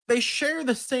they share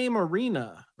the same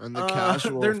arena. And the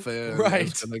casual fan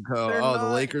is going to go, the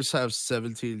Lakers have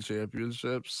 17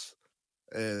 championships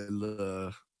and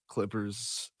the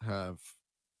Clippers have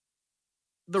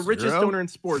the richest owner in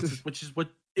sports, which is what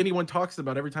anyone talks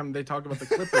about every time they talk about the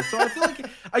Clippers. So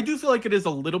I do feel like it is a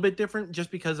little bit different just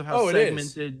because of how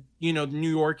segmented, you know, New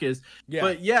York is. Yeah.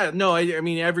 But I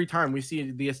mean, every time we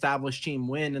see the established team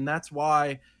win, and that's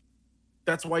why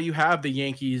you have the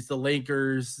Yankees, the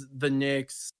Lakers, the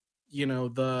Knicks, you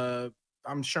know,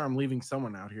 I'm sure I'm leaving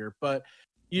someone out here, but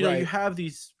you know, you have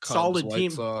these solid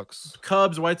teams,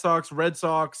 Cubs, White Sox, Red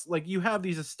Sox, like you have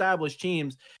these established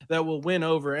teams that will win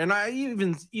over. And I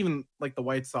even like the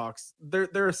White Sox,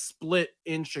 they're a split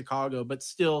in Chicago, but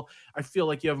still I feel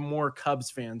like you have more Cubs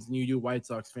fans than you do White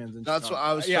Sox fans in That's Chicago. what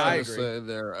I was trying to say.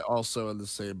 They're also in the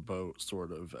same boat,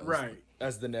 sort of.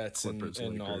 As the Nets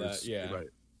and all that. Yeah.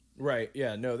 Right.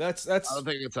 Yeah. No, that's I don't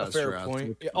think it's a fair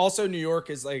point. Also, New York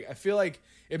is like, I feel like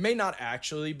it may not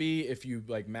actually be if you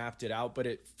like mapped it out, but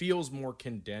it feels more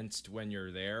condensed when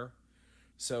you're there.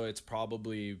 So it's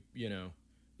probably, you know,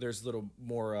 there's a little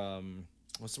more,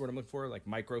 what's the word I'm looking for? Like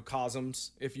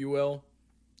microcosms, if you will,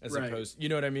 as opposed, you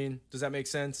know what I mean? Does that make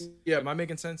sense? Yeah. Am I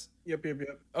making sense? Yep.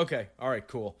 Okay. All right,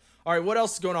 cool. All right. What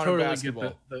else is going on in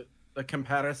basketball? Get the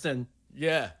comparison.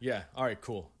 Yeah. All right,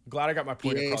 cool. Glad I got my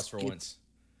point across for once.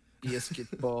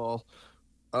 Basketball.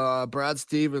 Brad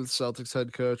Stevens, Celtics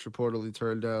head coach, reportedly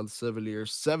turned down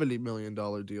 $70 million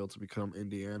deal to become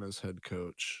Indiana's head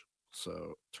coach.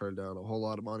 So turned down a whole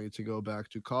lot of money to go back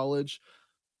to college.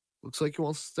 Looks like he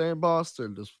wants to stay in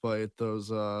Boston, despite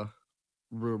those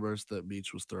rumors that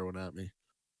Meach was throwing at me.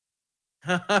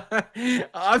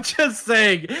 I'm just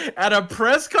saying, at a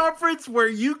press conference where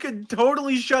you can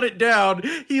totally shut it down,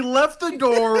 he left the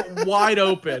door wide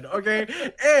open. Okay,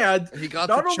 and he got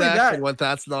not the check, that, and what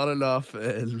that's not enough,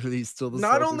 and he's still the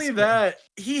not only that,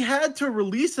 he had to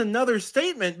release another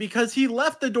statement because he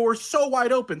left the door so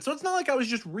wide open. So it's not like I was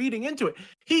just reading into it.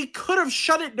 He could have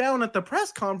shut it down at the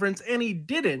press conference, and he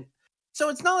didn't. So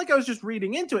it's not like I was just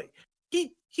reading into it.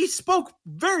 He spoke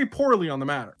very poorly on the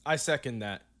matter. I second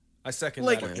that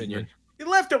opinion. He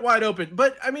left it wide open.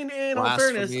 But, I mean, in all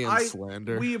fairness,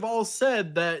 we've all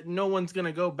said that no one's going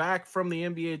to go back from the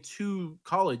NBA to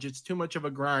college. It's too much of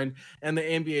a grind, and the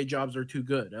NBA jobs are too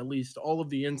good. At least all of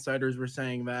the insiders were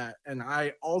saying that. And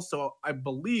I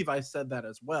believe I said that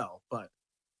as well. But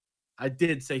I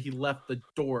did say he left the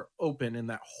door open in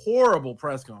that horrible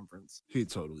press conference. He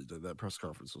totally did. That press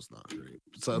conference was not great.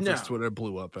 So Twitter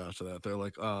blew up after that. They're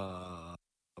like,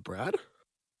 Brad?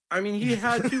 I mean, he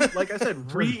had to, like I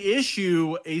said,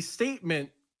 reissue a statement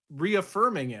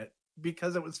reaffirming it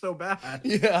because it was so bad.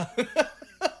 Yeah.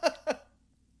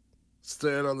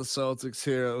 Staying on the Celtics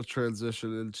here, I'll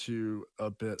transition into a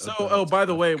bit. So, by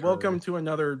the way, welcome to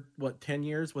another, 10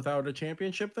 years without a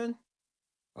championship then?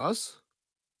 Us?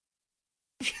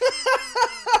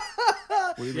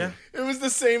 Yeah. It was the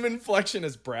same inflection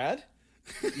as Brad.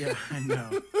 Yeah, I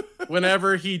know.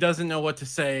 Whenever he doesn't know what to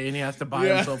say and he has to buy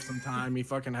himself some time, he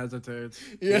fucking hesitates.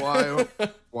 Yeah.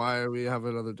 Why are we have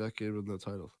another decade with no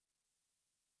title?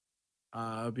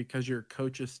 Because your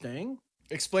coach is staying?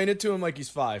 Explain it to him like he's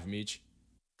 5, Meech.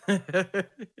 So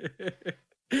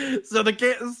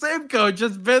the same coach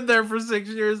has been there for 6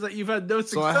 years that you've had no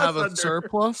success. So I have a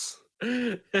surplus?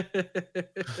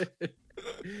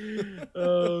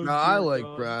 I like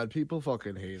Brad. People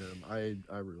fucking hate him. I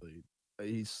really...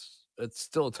 it's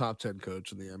still a top 10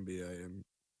 coach in the NBA, and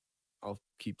I'll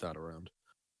keep that around.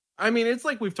 I mean, it's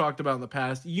like we've talked about in the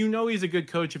past. You know he's a good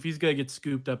coach if he's going to get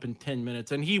scooped up in 10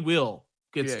 minutes, and he will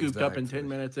get scooped up in 10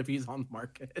 minutes if he's on the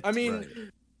market. I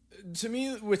mean, to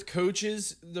me, with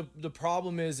coaches, the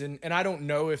problem is, and I don't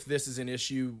know if this is an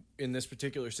issue in this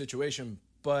particular situation,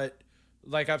 but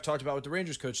like I've talked about with the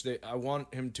Rangers coach, I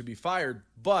want him to be fired,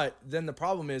 but then the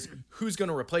problem is who's going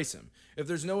to replace him? If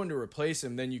there's no one to replace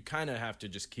him, then you kind of have to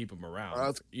just keep him around.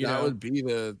 That would be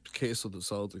the case with the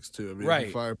Celtics too. I mean, if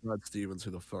you fire Brad Stevens,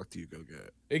 who the fuck do you go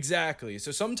get? Exactly.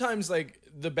 So sometimes like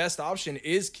the best option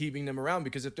is keeping them around,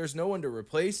 because if there's no one to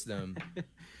replace them,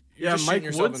 you're just shooting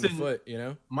yourself in the foot, you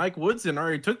know? Mike Woodson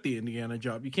already took the Indiana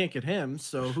job. You can't get him,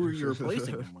 so who are you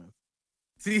replacing him with?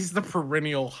 He's the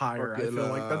perennial hire. I feel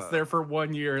like that's there for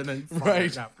 1 year and then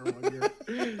fired after 1 year.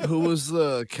 Who was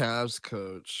the Cavs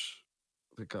coach?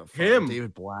 Him.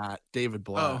 David Blatt.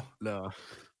 Oh. No.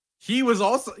 He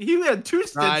had 2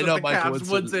 stints at the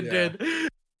Cavs. Woodson did.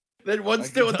 Then one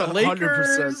stint with the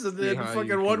Lakers, and then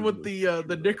fucking one with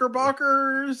the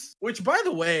Knickerbockers. Which, by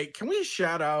the way, can we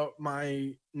shout out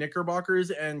my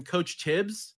Knickerbockers and Coach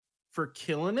Tibbs for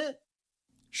killing it?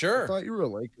 Sure. I thought you were a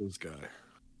Lakers guy.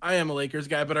 I am a Lakers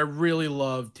guy, but I really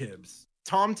love Tibbs.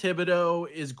 Tom Thibodeau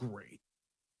is great.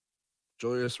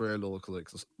 Julius Randle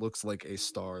looks like a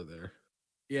star there.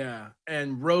 Yeah,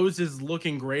 and Rose is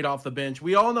looking great off the bench.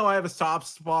 We all know I have a soft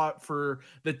spot for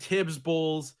the Tibbs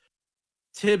Bulls.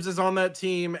 Tibbs is on that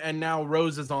team, and now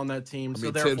Rose is on that team. So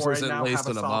therefore, I now have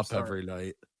a soft start. Every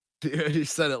night. He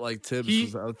said it like Tibbs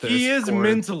was out there. He is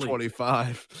mentally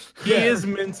 25. He is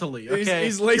mentally. Okay,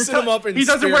 he's lacing them up in He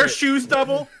doesn't wear shoes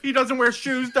double. He doesn't wear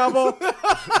shoes double.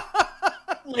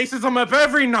 Laces them up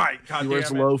every night. God he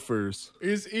wears loafers.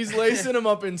 He's lacing them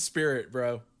up in spirit,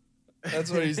 bro.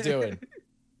 That's what he's doing.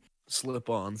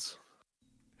 Slip-ons.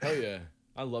 Hell yeah.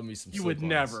 I love me some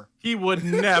slip-ons. He would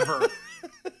never.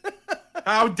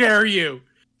 How dare you?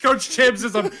 Coach Tibbs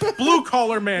is a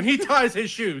blue-collar man. He ties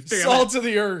his shoes. Salt to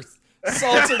the earth.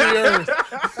 Salt to the earth.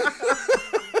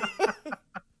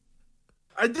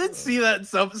 I did see that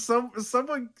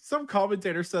some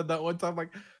commentator said that one time.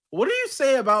 Like, what do you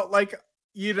say about, like,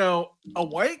 you know, a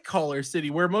white-collar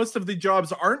city where most of the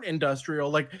jobs aren't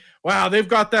industrial? Like, wow, they've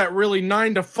got that really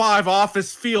 9-to-5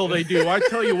 office feel they do. I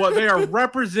tell you what, they are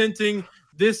representing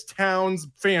this town's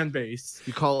fan base.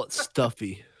 You call it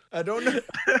stuffy. I don't know.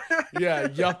 Yeah,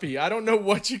 yuppie. I don't know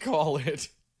what you call it.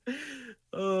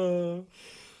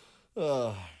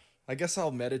 I guess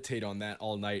I'll meditate on that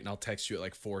all night, and I'll text you at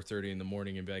like 4:30 in the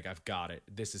morning and be like, I've got it.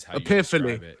 This is how you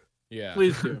describe it. Yeah.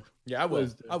 Please do. Yeah, I will.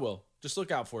 I will. Just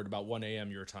look out for it about 1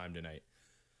 a.m. your time tonight.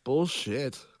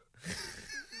 Bullshit.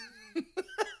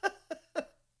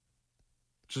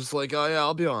 Just like, oh yeah,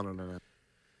 I'll be on in a minute.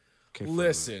 Okay,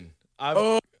 listen,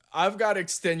 I've got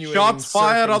extenuating shots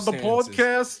fired on the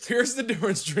podcast. Here's the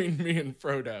difference between me and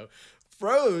Frodo.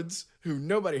 Frodes, who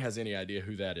nobody has any idea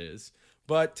who that is,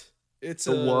 but it's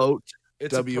the WOAT.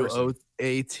 It's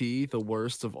WOAT, the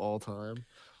worst of all time.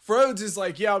 Frodes is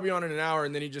like, yeah, I'll be on in an hour,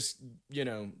 and then he just, you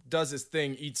know, does his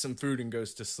thing, eats some food, and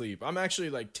goes to sleep. I'm actually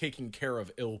like taking care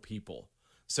of ill people,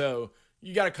 so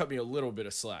you got to cut me a little bit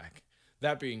of slack.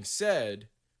 That being said,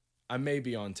 I may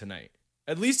be on tonight.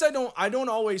 At least I don't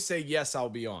always say yes, I'll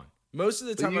be on. Most of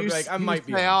the time I'm like, I might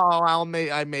be on.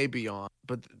 I may be on.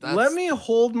 But let me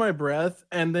hold my breath,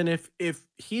 and then if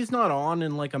he's not on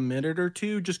in like a minute or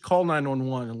two, just call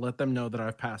 911 and let them know that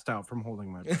I've passed out from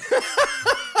holding my breath.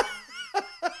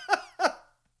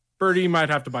 Birdie might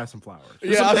have to buy some flowers.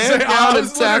 Yeah, I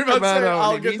was literally about to say,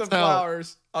 I'll get the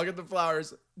flowers. I'll get the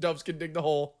flowers. Dubs can dig the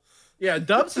hole. Yeah,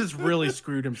 Dubs has really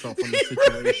screwed himself in this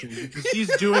situation because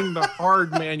he's doing the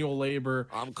hard manual labor.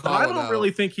 I don't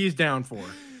really think he's down for.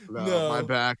 No, my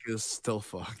back is still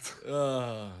fucked.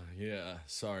 Yeah.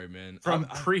 Sorry, man. From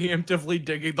preemptively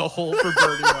digging the hole for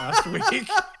Birdie last week.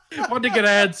 Wanted to get a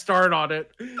head start on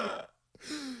it.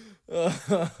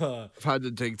 I've had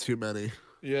to dig too many.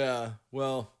 Yeah,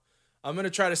 well, I'm going to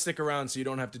try to stick around so you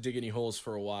don't have to dig any holes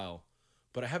for a while.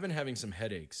 But I have been having some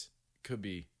headaches. Could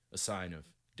be a sign of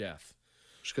death.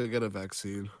 Just gotta get a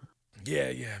vaccine.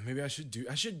 Yeah. Maybe I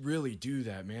should really do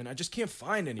that, man. I just can't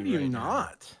find any. You're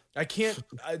not. I can't.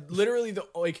 Literally, the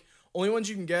only ones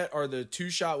you can get are the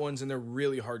 2-shot ones, and they're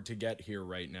really hard to get here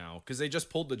right now because they just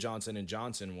pulled the Johnson &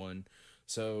 Johnson one.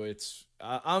 So it's.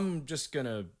 I'm just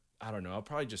gonna. I don't know. I'll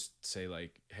probably just say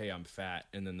like, "Hey, I'm fat,"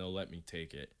 and then they'll let me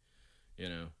take it. You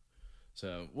know.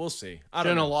 So we'll see. I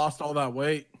don't know. Shouldn't have lost all that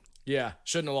weight. Yeah,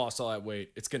 shouldn't have lost all that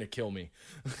weight. It's gonna kill me.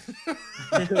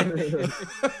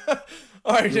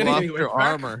 All right, anyway, your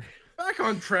armor. Back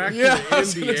on track. Yeah, to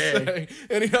the NBA. Say,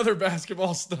 any other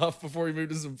basketball stuff before we move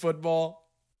to some football?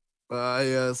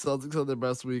 Yeah, Celtics had their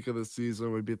best week of the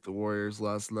season. We beat the Warriors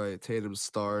last night. Tatum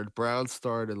starred, Brown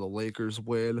starred, and the Lakers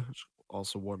win, which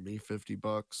also won me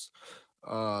 $50.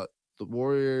 The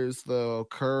Warriors though,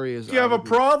 Curry is. You have a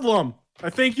averaging- problem. I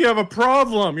think you have a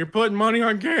problem. You're putting money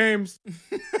on games.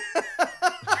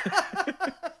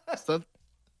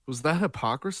 Was that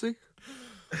hypocrisy?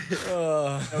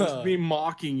 That was me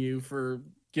mocking you for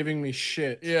giving me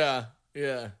shit. Yeah.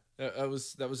 That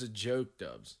was a joke,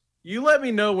 Dubs. You let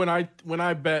me know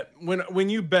when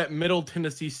you bet Middle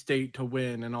Tennessee State to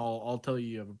win, and I'll tell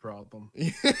you have a problem.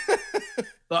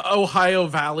 The Ohio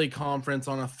Valley Conference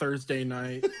on a Thursday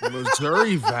night.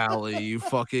 Missouri Valley, you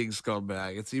fucking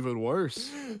scumbag. It's even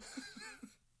worse.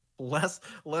 Less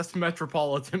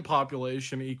metropolitan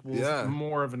population equals Yeah.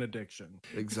 more of an addiction.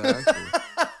 Exactly.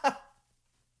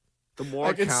 The more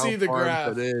I can cow see the farms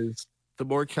graph. it is, the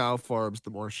more cow farms, the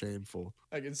more shameful.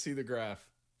 I can see the graph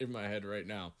in my head right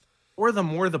now. Or the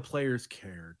more the players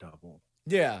care, double.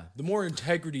 Yeah, the more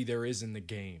integrity there is in the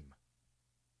game.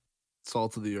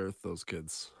 Salt of the earth, those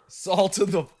kids. Salt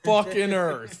of the fucking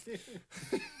earth.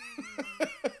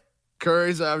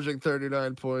 Curry's averaging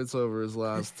 39 points over his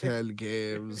last 10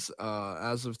 games.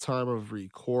 As of time of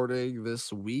recording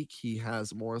this week, he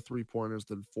has more three-pointers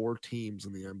than 4 teams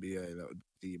in the NBA. That would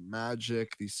be the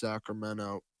Magic, the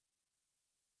Sacramento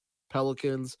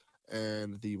Pelicans,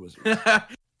 and the Wizards.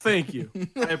 Thank you.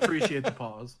 I appreciate the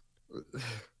pause.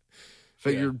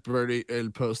 Figured Birdie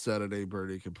and post Saturday,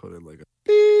 Birdie can put in like a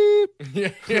beep.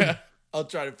 Yeah. I'll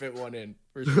try to fit one in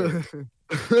for sure.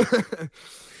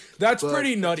 That's But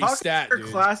pretty nutty stat, Your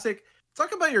dude. classic.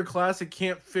 Talk about your classic.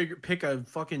 Can't pick a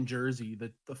fucking jersey.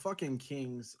 The fucking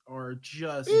Kings are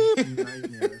just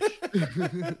nightmarish.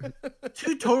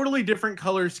 2 totally different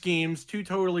color schemes. 2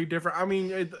 totally different. I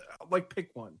mean, like pick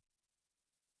one.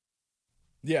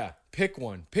 Yeah, pick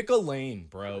one. Pick a lane,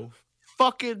 bro.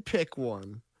 Fucking pick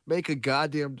one. Make a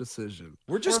goddamn decision.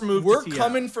 We're just move to we're Seattle.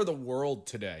 coming for the world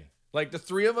today. Like the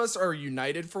 3 of us are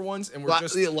united for once, and we're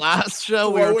just The last show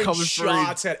we were throwing coming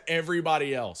shots at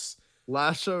everybody else.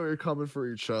 Last show we were coming for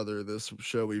each other. This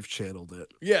show we've channeled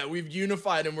it. Yeah, we've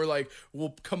unified and we're like,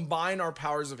 we'll combine our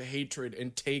powers of hatred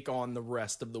and take on the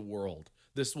rest of the world.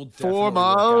 This will definitely Form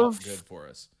work out of- good for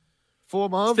us.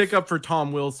 Form of Stick up for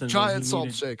Tom Wilson. when giant he salt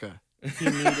needed- shaker. He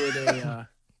needed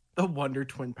the Wonder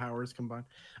Twin powers combined.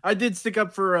 I did stick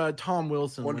up for Tom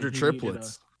Wilson. when Wonder he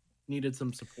triplets. Needed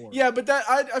some support. Yeah, but that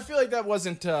I feel like that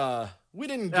wasn't we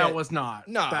didn't get that was not.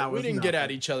 no, that we was didn't get at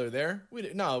nothing. each other there. We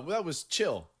didn't, no, that was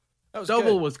chill. That was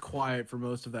Double good. was quiet for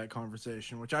most of that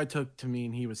conversation, which I took to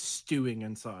mean he was stewing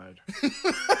inside.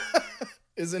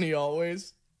 Isn't he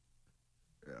always?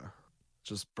 Yeah,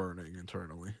 just burning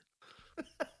internally.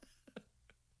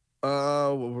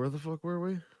 Where the fuck were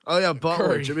we? Oh yeah, Butler,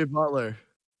 Curry. Jimmy Butler.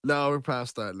 No, we're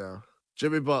past that now.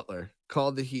 Jimmy Butler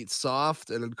called the Heat soft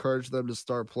and encouraged them to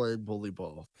start playing bully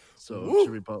ball. So Woo.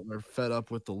 Jimmy Butler fed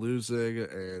up with the losing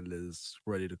and is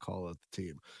ready to call out the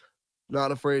team.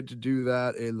 Not afraid to do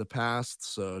that in the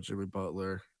past. So Jimmy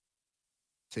Butler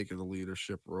taking a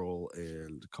leadership role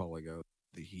and calling out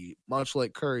the Heat, much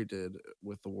like Curry did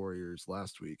with the Warriors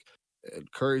last week. And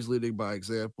Curry's leading by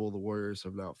example. The Warriors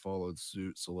have not followed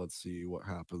suit. So let's see what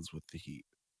happens with the Heat.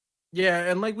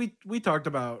 Yeah, and like we talked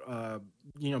about,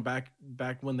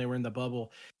 back when they were in the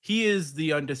bubble, he is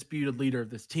the undisputed leader of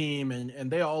this team, and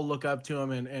they all look up to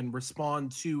him and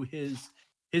respond to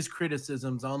his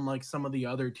criticisms, unlike some of the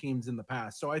other teams in the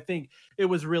past. So I think it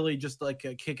was really just like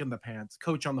a kick in the pants,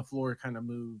 coach on the floor kind of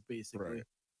move, basically. Right.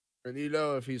 And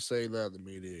if he's saying that in the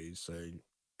media, he's saying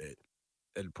it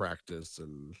in practice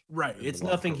and Right. in the It's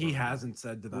locker nothing he room. hasn't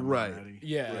said to them Right. already.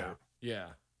 Yeah.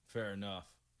 Fair enough.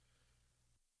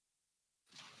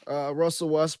 Russell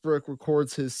Westbrook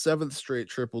records his 7th straight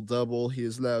triple-double. He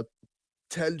is now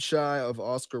 10 shy of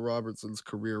Oscar Robertson's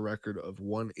career record of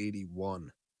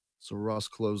 181. So Russ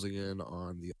closing in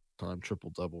on the all-time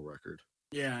triple-double record.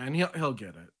 Yeah, and he'll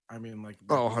get it. I mean, like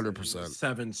Oh, like I said, 100%.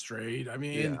 7 straight. I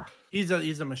mean, Yeah. he's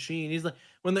a machine. He's like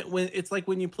when it's like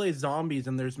when you play zombies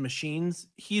and there's machines.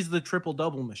 He's the triple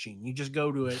double machine. You just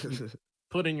go to it, and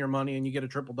put in your money, and you get a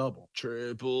triple double.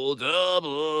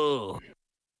 Triple-double.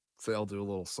 Say I'll do a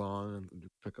little song and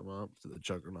pick them up to the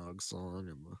Juggernog song.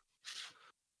 And the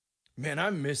Man,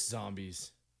 I miss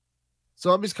zombies.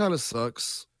 Zombies kind of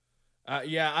sucks.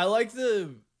 Yeah, I like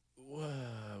the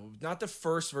not the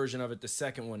first version of it, the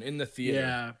second one in the theater.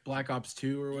 Yeah, Black Ops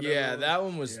 2 or whatever. Yeah, that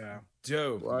one was Yeah.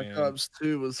 dope. Black man. Ops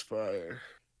 2 was fire.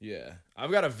 Yeah, I've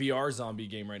got a VR zombie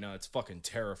game right now. It's fucking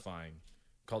terrifying,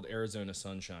 called Arizona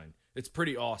Sunshine. It's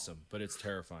pretty awesome, but it's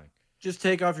terrifying. Just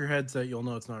take off your headset. You'll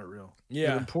know it's not real. An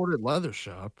Yeah, imported leather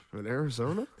shop in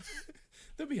Arizona.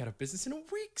 They'll be out of business in a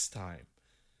week's time.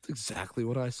 That's exactly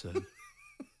what I said.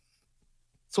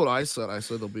 That's what I said. I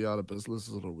said they'll be out of business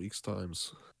in a week's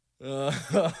times.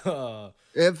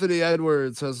 Anthony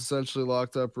Edwards has essentially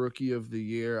locked up Rookie of the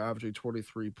Year, averaging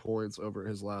 23 points over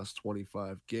his last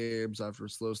 25 games after a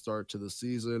slow start to the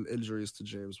season, injuries to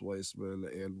James Weissman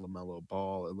and LaMelo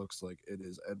Ball. It looks like it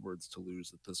is Edwards to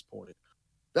lose at this point.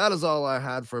 That is all I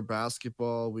had for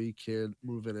basketball. We can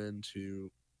move it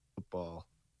into football.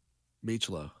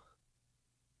 Michelo.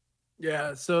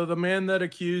 Yeah, so the man that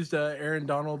accused Aaron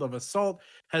Donald of assault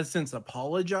has since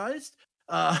apologized.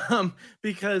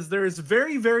 Because there's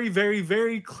very, very, very,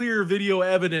 very clear video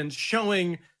evidence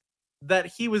showing that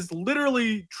he was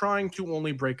literally trying to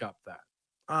only break up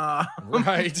that.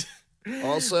 Right.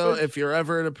 Also, if you're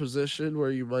ever in a position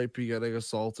where you might be getting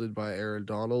assaulted by Aaron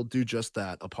Donald, do just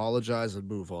that. Apologize and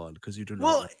move on, because you do not.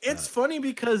 Well, it's funny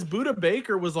because Buda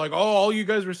Baker was like, "Oh, all you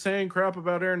guys were saying crap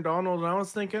about Aaron Donald," and I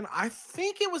was thinking, I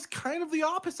think it was kind of the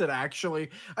opposite, actually.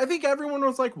 I think everyone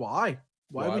was like, "Why?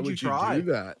 Why would you try do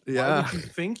that? Why Yeah, would you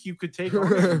think you could take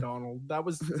on Aaron Donald? That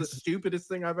was the stupidest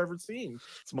thing I've ever seen."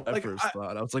 it's my first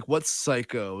thought. I was like, "What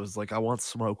psycho is like? I want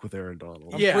smoke with Aaron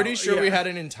Donald." I'm pretty sure we had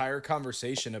an entire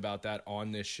conversation about that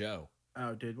on this show.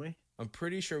 Oh, did we? I'm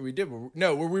pretty sure we did.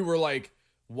 No, where we were like,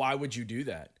 why would you do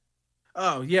that?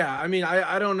 Oh, yeah. I mean,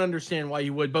 I don't understand why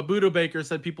you would, but Buda Baker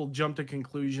said people jumped to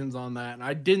conclusions on that, and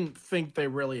I didn't think they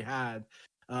really had.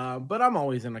 But I'm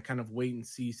always in a kind of wait and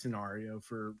see scenario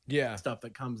for stuff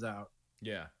that comes out.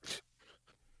 Yeah.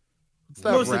 It's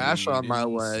that rash on my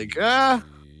leg.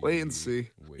 Wait and see.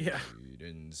 Wait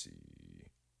and see.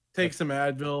 Take some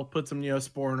Advil, put some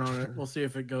Neosporin on it. We'll see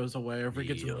if it goes away or if it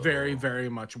gets very, very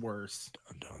much worse.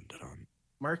 Dun, dun, dun.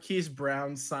 Marquise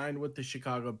Brown signed with the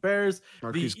Chicago Bears.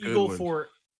 Marquise the Eagle Goodwin. for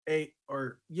I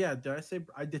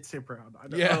did say Brown. I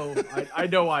don't Yeah. know. I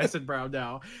know why I said Brown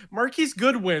now. Marquise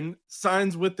Goodwin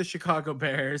signs with the Chicago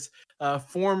Bears,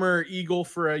 former Eagle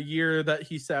for a year that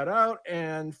he sat out,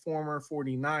 and former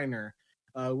 49er.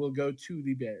 Will go to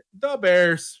the Bears. The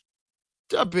Bears.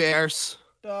 The Bears.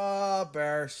 The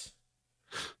Bears.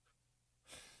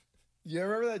 You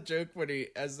remember that joke when he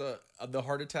has the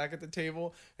heart attack at the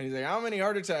table, and he's like, "How many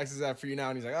heart attacks is that for you now?"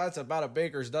 And he's like, "Oh, it's about a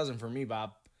baker's dozen for me,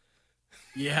 Bob."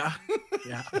 Yeah,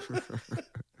 yeah.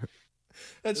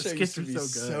 That show used to be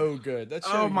so good. That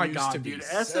show Oh my used god, to be dude!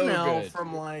 so SNL good.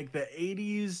 from like the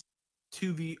 80s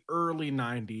to the early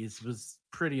 90s was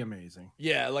pretty amazing.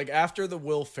 Yeah, like after the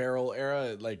Will Ferrell era,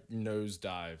 it like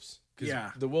nosedives.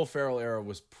 Yeah. The Will Ferrell era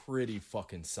was pretty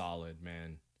fucking solid,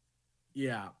 man.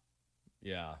 Yeah.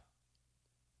 Yeah.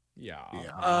 Yeah.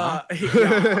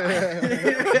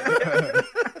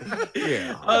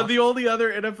 The only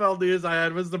other NFL news I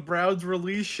had was the Browns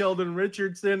released Sheldon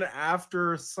Richardson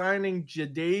after signing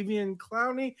Jadeveon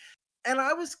Clowney. And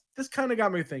this kind of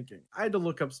got me thinking. I had to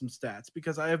look up some stats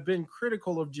because I have been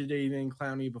critical of Jadeveon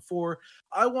Clowney before.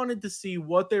 I wanted to see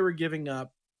what they were giving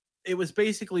up. It was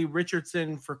basically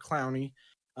Richardson for Clowney.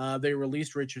 They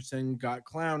released Richardson, got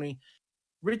Clowney.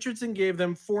 Richardson gave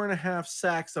them 4.5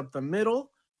 sacks up the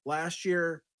middle last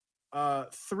year,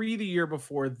 3 the year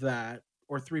before that,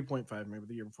 or 3.5 maybe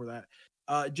the year before that.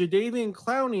 Jadeveon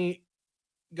Clowney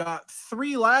got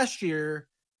 3 last year,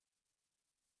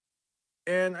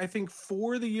 and I think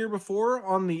 4 the year before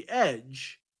on the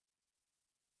edge.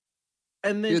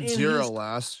 And then he had 0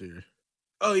 last year.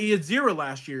 Oh, he had 0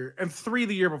 last year and 3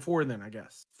 the year before then, I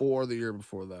guess. 4 the year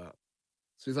before that.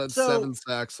 So he's had 7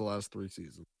 sacks the last 3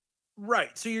 seasons.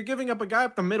 Right. So you're giving up a guy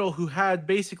up the middle who had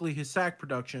basically his sack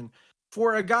production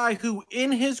for a guy who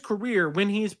in his career, when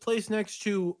he's placed next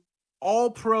to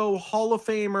all-pro Hall of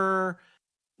Famer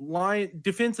line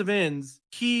defensive ends,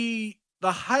 the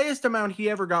highest amount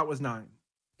he ever got was 9.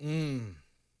 Shocking.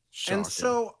 And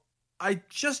so I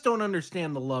just don't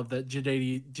understand the love that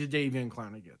Jadeveon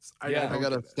Clowney gets. I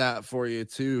got a stat for you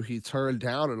too. He turned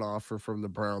down an offer from the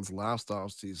Browns last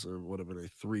offseason. Would have been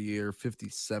a 3-year,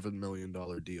 $57 million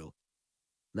deal.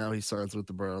 Now he signs with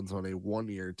the Browns on a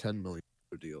 1-year, $10 million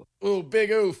deal. Oh,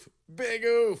 big oof. Big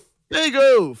oof. Big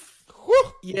oof.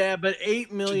 Woo. Yeah, but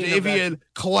 $8 million. Jadeveon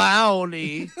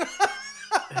Clowney.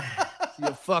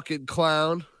 You fucking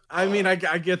clown. I mean, I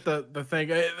get the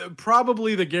thing.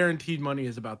 Probably the guaranteed money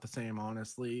is about the same,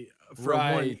 honestly, for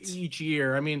one each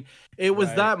year. I mean, it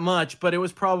was that much, but it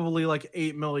was probably like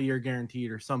 $8 million a year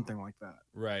guaranteed or something like that.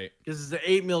 Right. Because it's an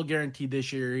 $8 million guaranteed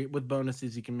this year. With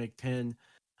bonuses, you can make 10.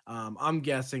 I'm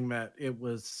guessing that it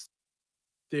was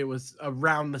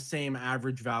around the same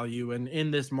average value. And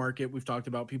in this market, we've talked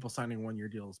about people signing 1-year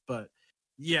deals. But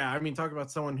yeah, I mean, talk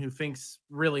about someone who thinks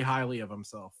really highly of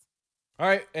himself. All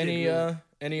right. Any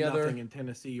Any nothing other? in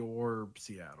Tennessee or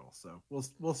Seattle. So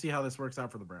we'll see how this works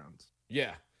out for the Browns.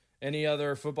 Yeah. Any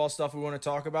other football stuff we want to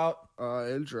talk about?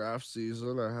 In draft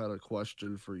season, I had a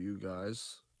question for you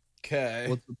guys. Okay.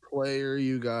 What's the player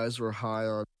you guys were high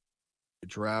on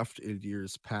draft in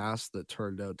years past that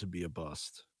turned out to be a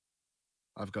bust?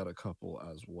 I've got a couple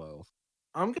as well.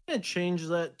 I'm gonna change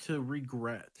that to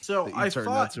regret. So That you I turned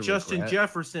thought out to Justin regret?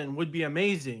 Jefferson would be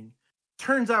amazing.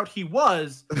 Turns out he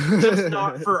was, just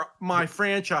not for my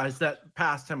franchise that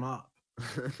passed him up.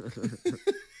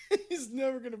 He's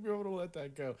never going to be able to let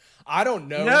that go. I don't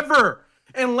know. Never.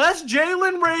 Unless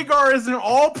Jalen Rager is an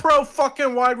all-pro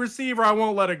fucking wide receiver, I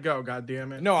won't let it go. God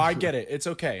damn it. No, I get it. It's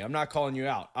okay. I'm not calling you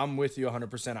out. I'm with you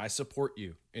 100%. I support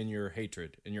you in your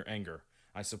hatred, in your anger.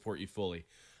 I support you fully.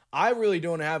 I really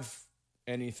don't have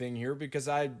anything here because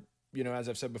I, as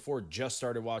I've said before, just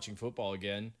started watching football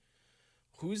again.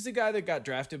 Who's the guy that got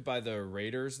drafted by the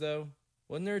Raiders, though?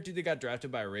 Wasn't there a dude that got drafted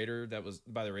by the Raiders that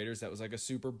was like a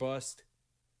super bust?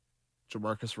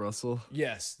 Jamarcus Russell.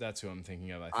 Yes, that's who I'm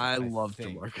thinking of. I love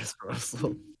think. Jamarcus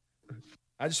Russell.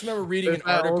 I just remember reading There's an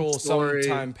that old article story.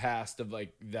 sometime past of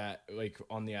like that, like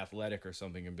on the Athletic or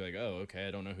something, and be like, oh, okay,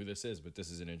 I don't know who this is, but this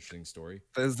is an interesting story.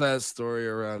 There's that story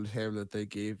around him that they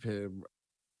gave him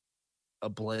a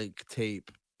blank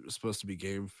tape. It was supposed to be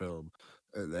game film.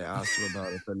 And they asked him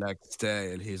about it the next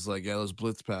day. And he's like, yeah, those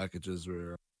blitz packages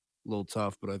were a little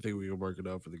tough, but I think we can work it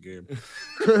out for the game.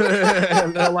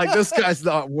 And they're like, this guy's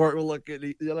not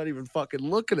looking. You're not even fucking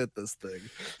looking at this thing.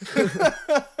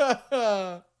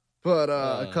 But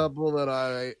a couple that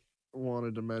I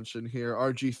wanted to mention here.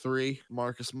 RG3,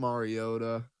 Marcus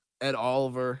Mariota, Ed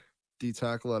Oliver,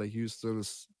 D-tackle out of Houston,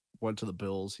 went to the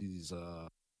Bills. He's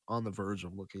on the verge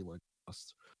of looking like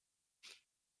bust.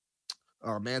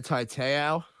 Manti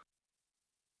Te'o. I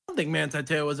don't think Manti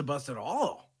Te'o was a bust at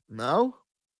all. No?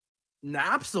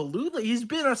 Absolutely. He's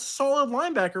been a solid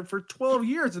linebacker for 12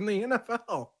 years in the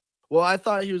NFL. Well, I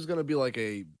thought he was going to be like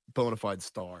a bona fide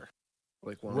star.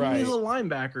 Like one Right. He's a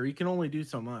linebacker. He can only do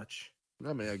so much.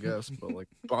 I mean, I guess, but like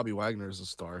Bobby Wagner's a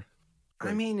star. I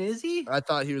Like, mean, is he? I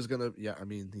thought he was going to, yeah, I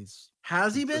mean,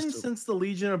 Has he been Just a- since the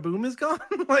Legion of Boom is gone?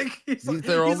 Like he's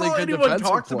their he's only all good anyone defensive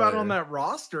talks about on player. that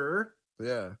roster.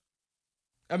 yeah.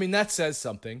 I mean, that says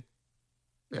something.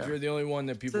 Yeah. If you're the only one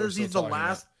that people are Says still he's the talking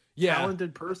last about. Yeah,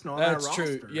 talented person on that's that true.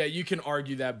 roster. Yeah, you can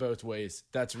argue that both ways.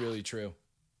 That's really true.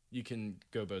 You can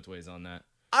go both ways on that.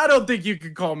 I don't think you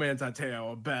could call Manti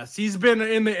Te'o a best. He's been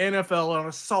in the NFL on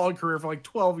a solid career for like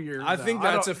 12 years. I now. think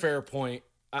that's a fair point.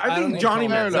 I don't think Johnny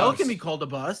call him a Manziel bust. can be called a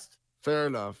bust. Fair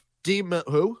enough.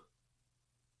 Who?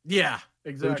 Yeah,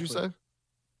 exactly. Who'd you say?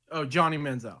 Oh, Johnny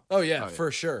Manziel. Oh yeah, Oh, yeah.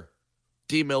 for sure.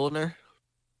 D. Milliner,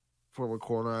 former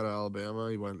corner out of Alabama.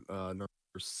 He went number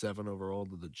 7 overall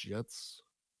to the Jets.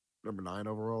 Number 9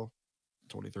 overall,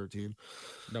 2013.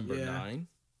 Number Yeah. 9.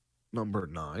 Number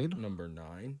 9. Number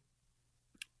 9.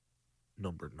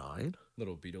 Number 9.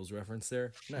 Little Beatles reference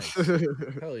there. Nice.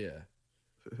 Hell yeah.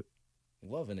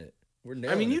 Loving it. We're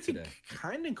nailing I mean, you it could today.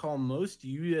 kind of call most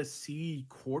USC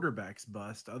quarterbacks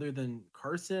bust, other than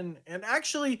Carson and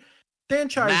actually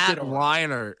Sanchez Matt did all right.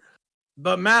 Leinart.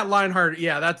 But Matt Leinart,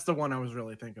 yeah, that's the one I was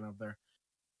really thinking of there.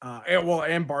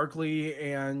 And Barkley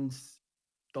and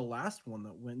the last one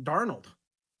that went Darnold.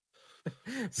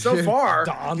 So far,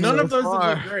 none of those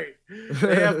have looked great.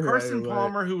 They have Carson Right.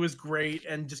 Palmer, who was great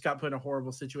and just got put in a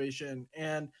horrible situation,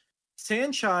 and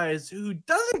Sanchez, who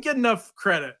doesn't get enough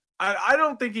credit. I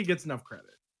don't think he gets enough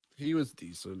credit. He was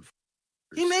decent.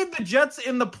 He made the Jets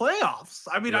in the playoffs.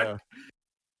 I mean, Yeah.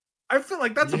 I feel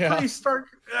like that's Yeah. a pretty stark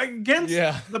against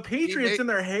Yeah. the Patriots made- in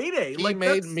their heyday. He Like made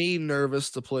that's- me nervous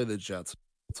to play the Jets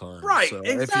all the time. Right, So if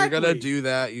you're gonna exactly. do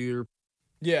that, you're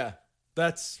Yeah.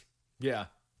 Yeah.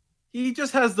 He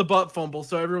just has the butt fumble,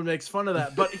 so everyone makes fun of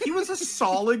that. But he was a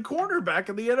solid cornerback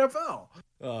in the NFL.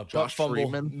 Butt Josh fumble.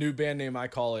 Freeman. New band name, I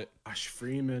call it. Josh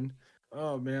Freeman.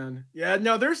 Oh man, yeah.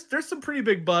 No, there's some pretty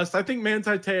big busts. I think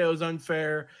Manti Te'o is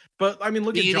unfair, but I mean,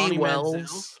 look at Johnny Beatty Wells.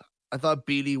 Wells. I thought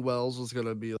Beatty Wells was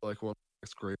gonna be like one of the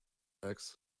next great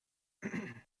backs.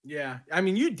 Yeah, I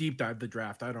mean, you deep dive the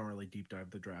draft. I don't really deep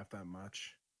dive the draft that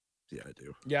much. Yeah, I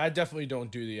do. Yeah, I definitely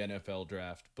don't do the NFL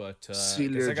draft, but I guess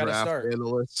Senior I gotta draft start.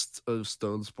 analyst of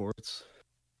Stone Sports.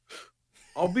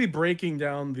 I'll be breaking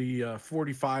down the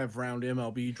 45 round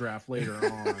MLB draft later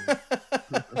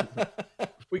on.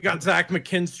 We got Zach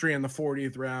McKinstry in the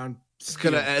 40th round. It's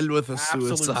gonna end with a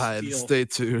Absolute suicide. steal. Stay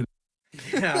tuned.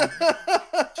 Yeah.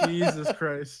 Jesus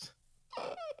Christ.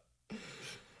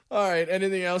 All right.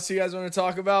 Anything else you guys want to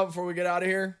talk about before we get out of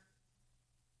here?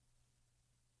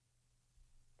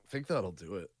 I think that'll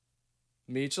do it.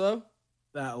 Meachlo?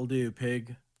 That'll do,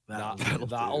 pig. That'll do.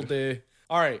 That'll do.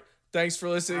 All right. Thanks for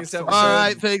listening to this Absolutely. episode. All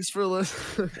right, thanks for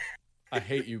listening. I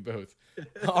hate you both.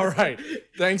 All right.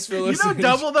 Thanks for You know, listening.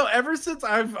 Double though. Ever since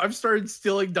I've started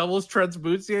stealing Double's Trent's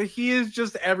boots, yeah, he is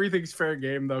just everything's fair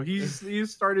game though.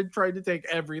 He's started trying to take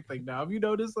everything now. Have you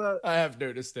noticed that? I have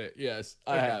noticed it. Yes,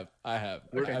 I Okay. have.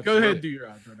 Okay, I've go seen ahead, it. do your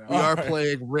outro now. We are right.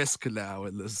 playing Risk now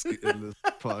in this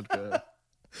podcast,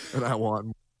 and I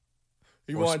want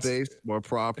He more wants space, more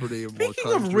property, more Speaking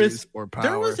of countries, Risk, more power.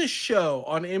 There was a show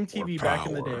on MTV More back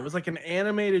in the day. power. It was like an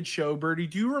animated show, Birdie.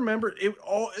 Do you remember? It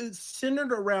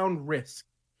centered around Risk.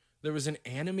 There was an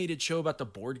animated show about the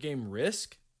board game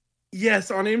Risk.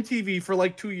 Yes, on MTV for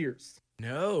like 2 years.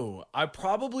 No, I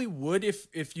probably would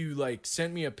if you like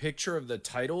sent me a picture of the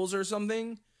titles or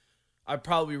something. I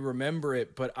probably remember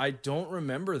it, but I don't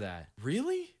remember that.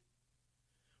 Really?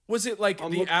 Was it like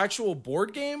the actual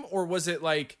board game, or was it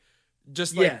like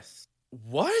just like Yes.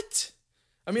 what?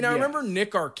 I mean, I remember Yes.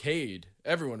 Nick Arcade.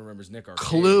 Everyone remembers Nick Arcade.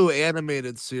 Clue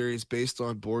animated series based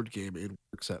on board game. It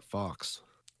works at Fox.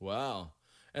 Wow.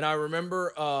 And I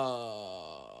remember,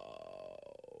 oh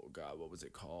God, what was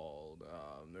it called?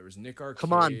 There was Nick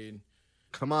Arcade.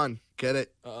 Come on, get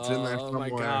it. It's in there Oh my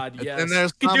somewhere. God, It's yes. in there You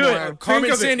can do it. somewhere. Carmen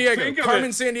Think of it. Sandiego. Think of Carmen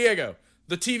it. Sandiego.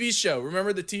 The TV show.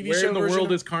 Remember the TV Where show in the version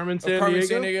world of- is Carmen of Carmen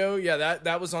Sandiego? Sandiego? Yeah,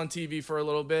 that was on TV for a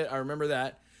little bit. I remember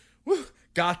that. Woo,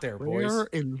 got there, boys. Where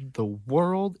in the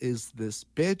world is this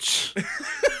bitch?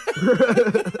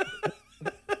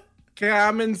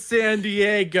 Carmen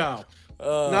Sandiego.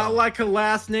 Not like her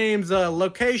last name's a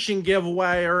location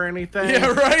giveaway or anything. Yeah,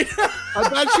 right? I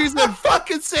bet she's in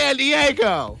fucking San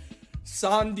Diego.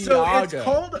 San So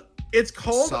Diego. it's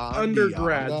called San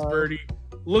Undergrads, Diego. Birdie.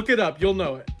 Look it up. You'll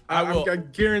know it. I will. I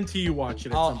guarantee you watch it.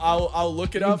 At some point. I'll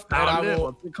look it up and I Found it? will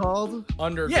What's it called?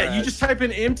 undergrad. Yeah, you just type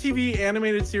in MTV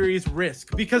animated series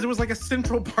Risk because it was like a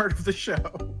central part of the show.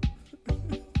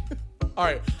 All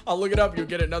right, I'll look it up. You'll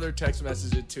get another text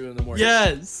message at 2 in the morning.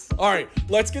 Yes. All right,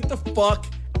 let's get the fuck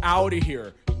out of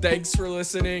here. Thanks for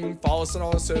listening. Follow us on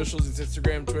all the socials. It's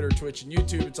Instagram, Twitter, Twitch, and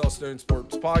YouTube. It's all Stone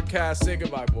Sports Podcast. Say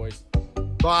goodbye, boys.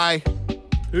 Bye.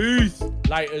 Peace.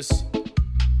 Lighters.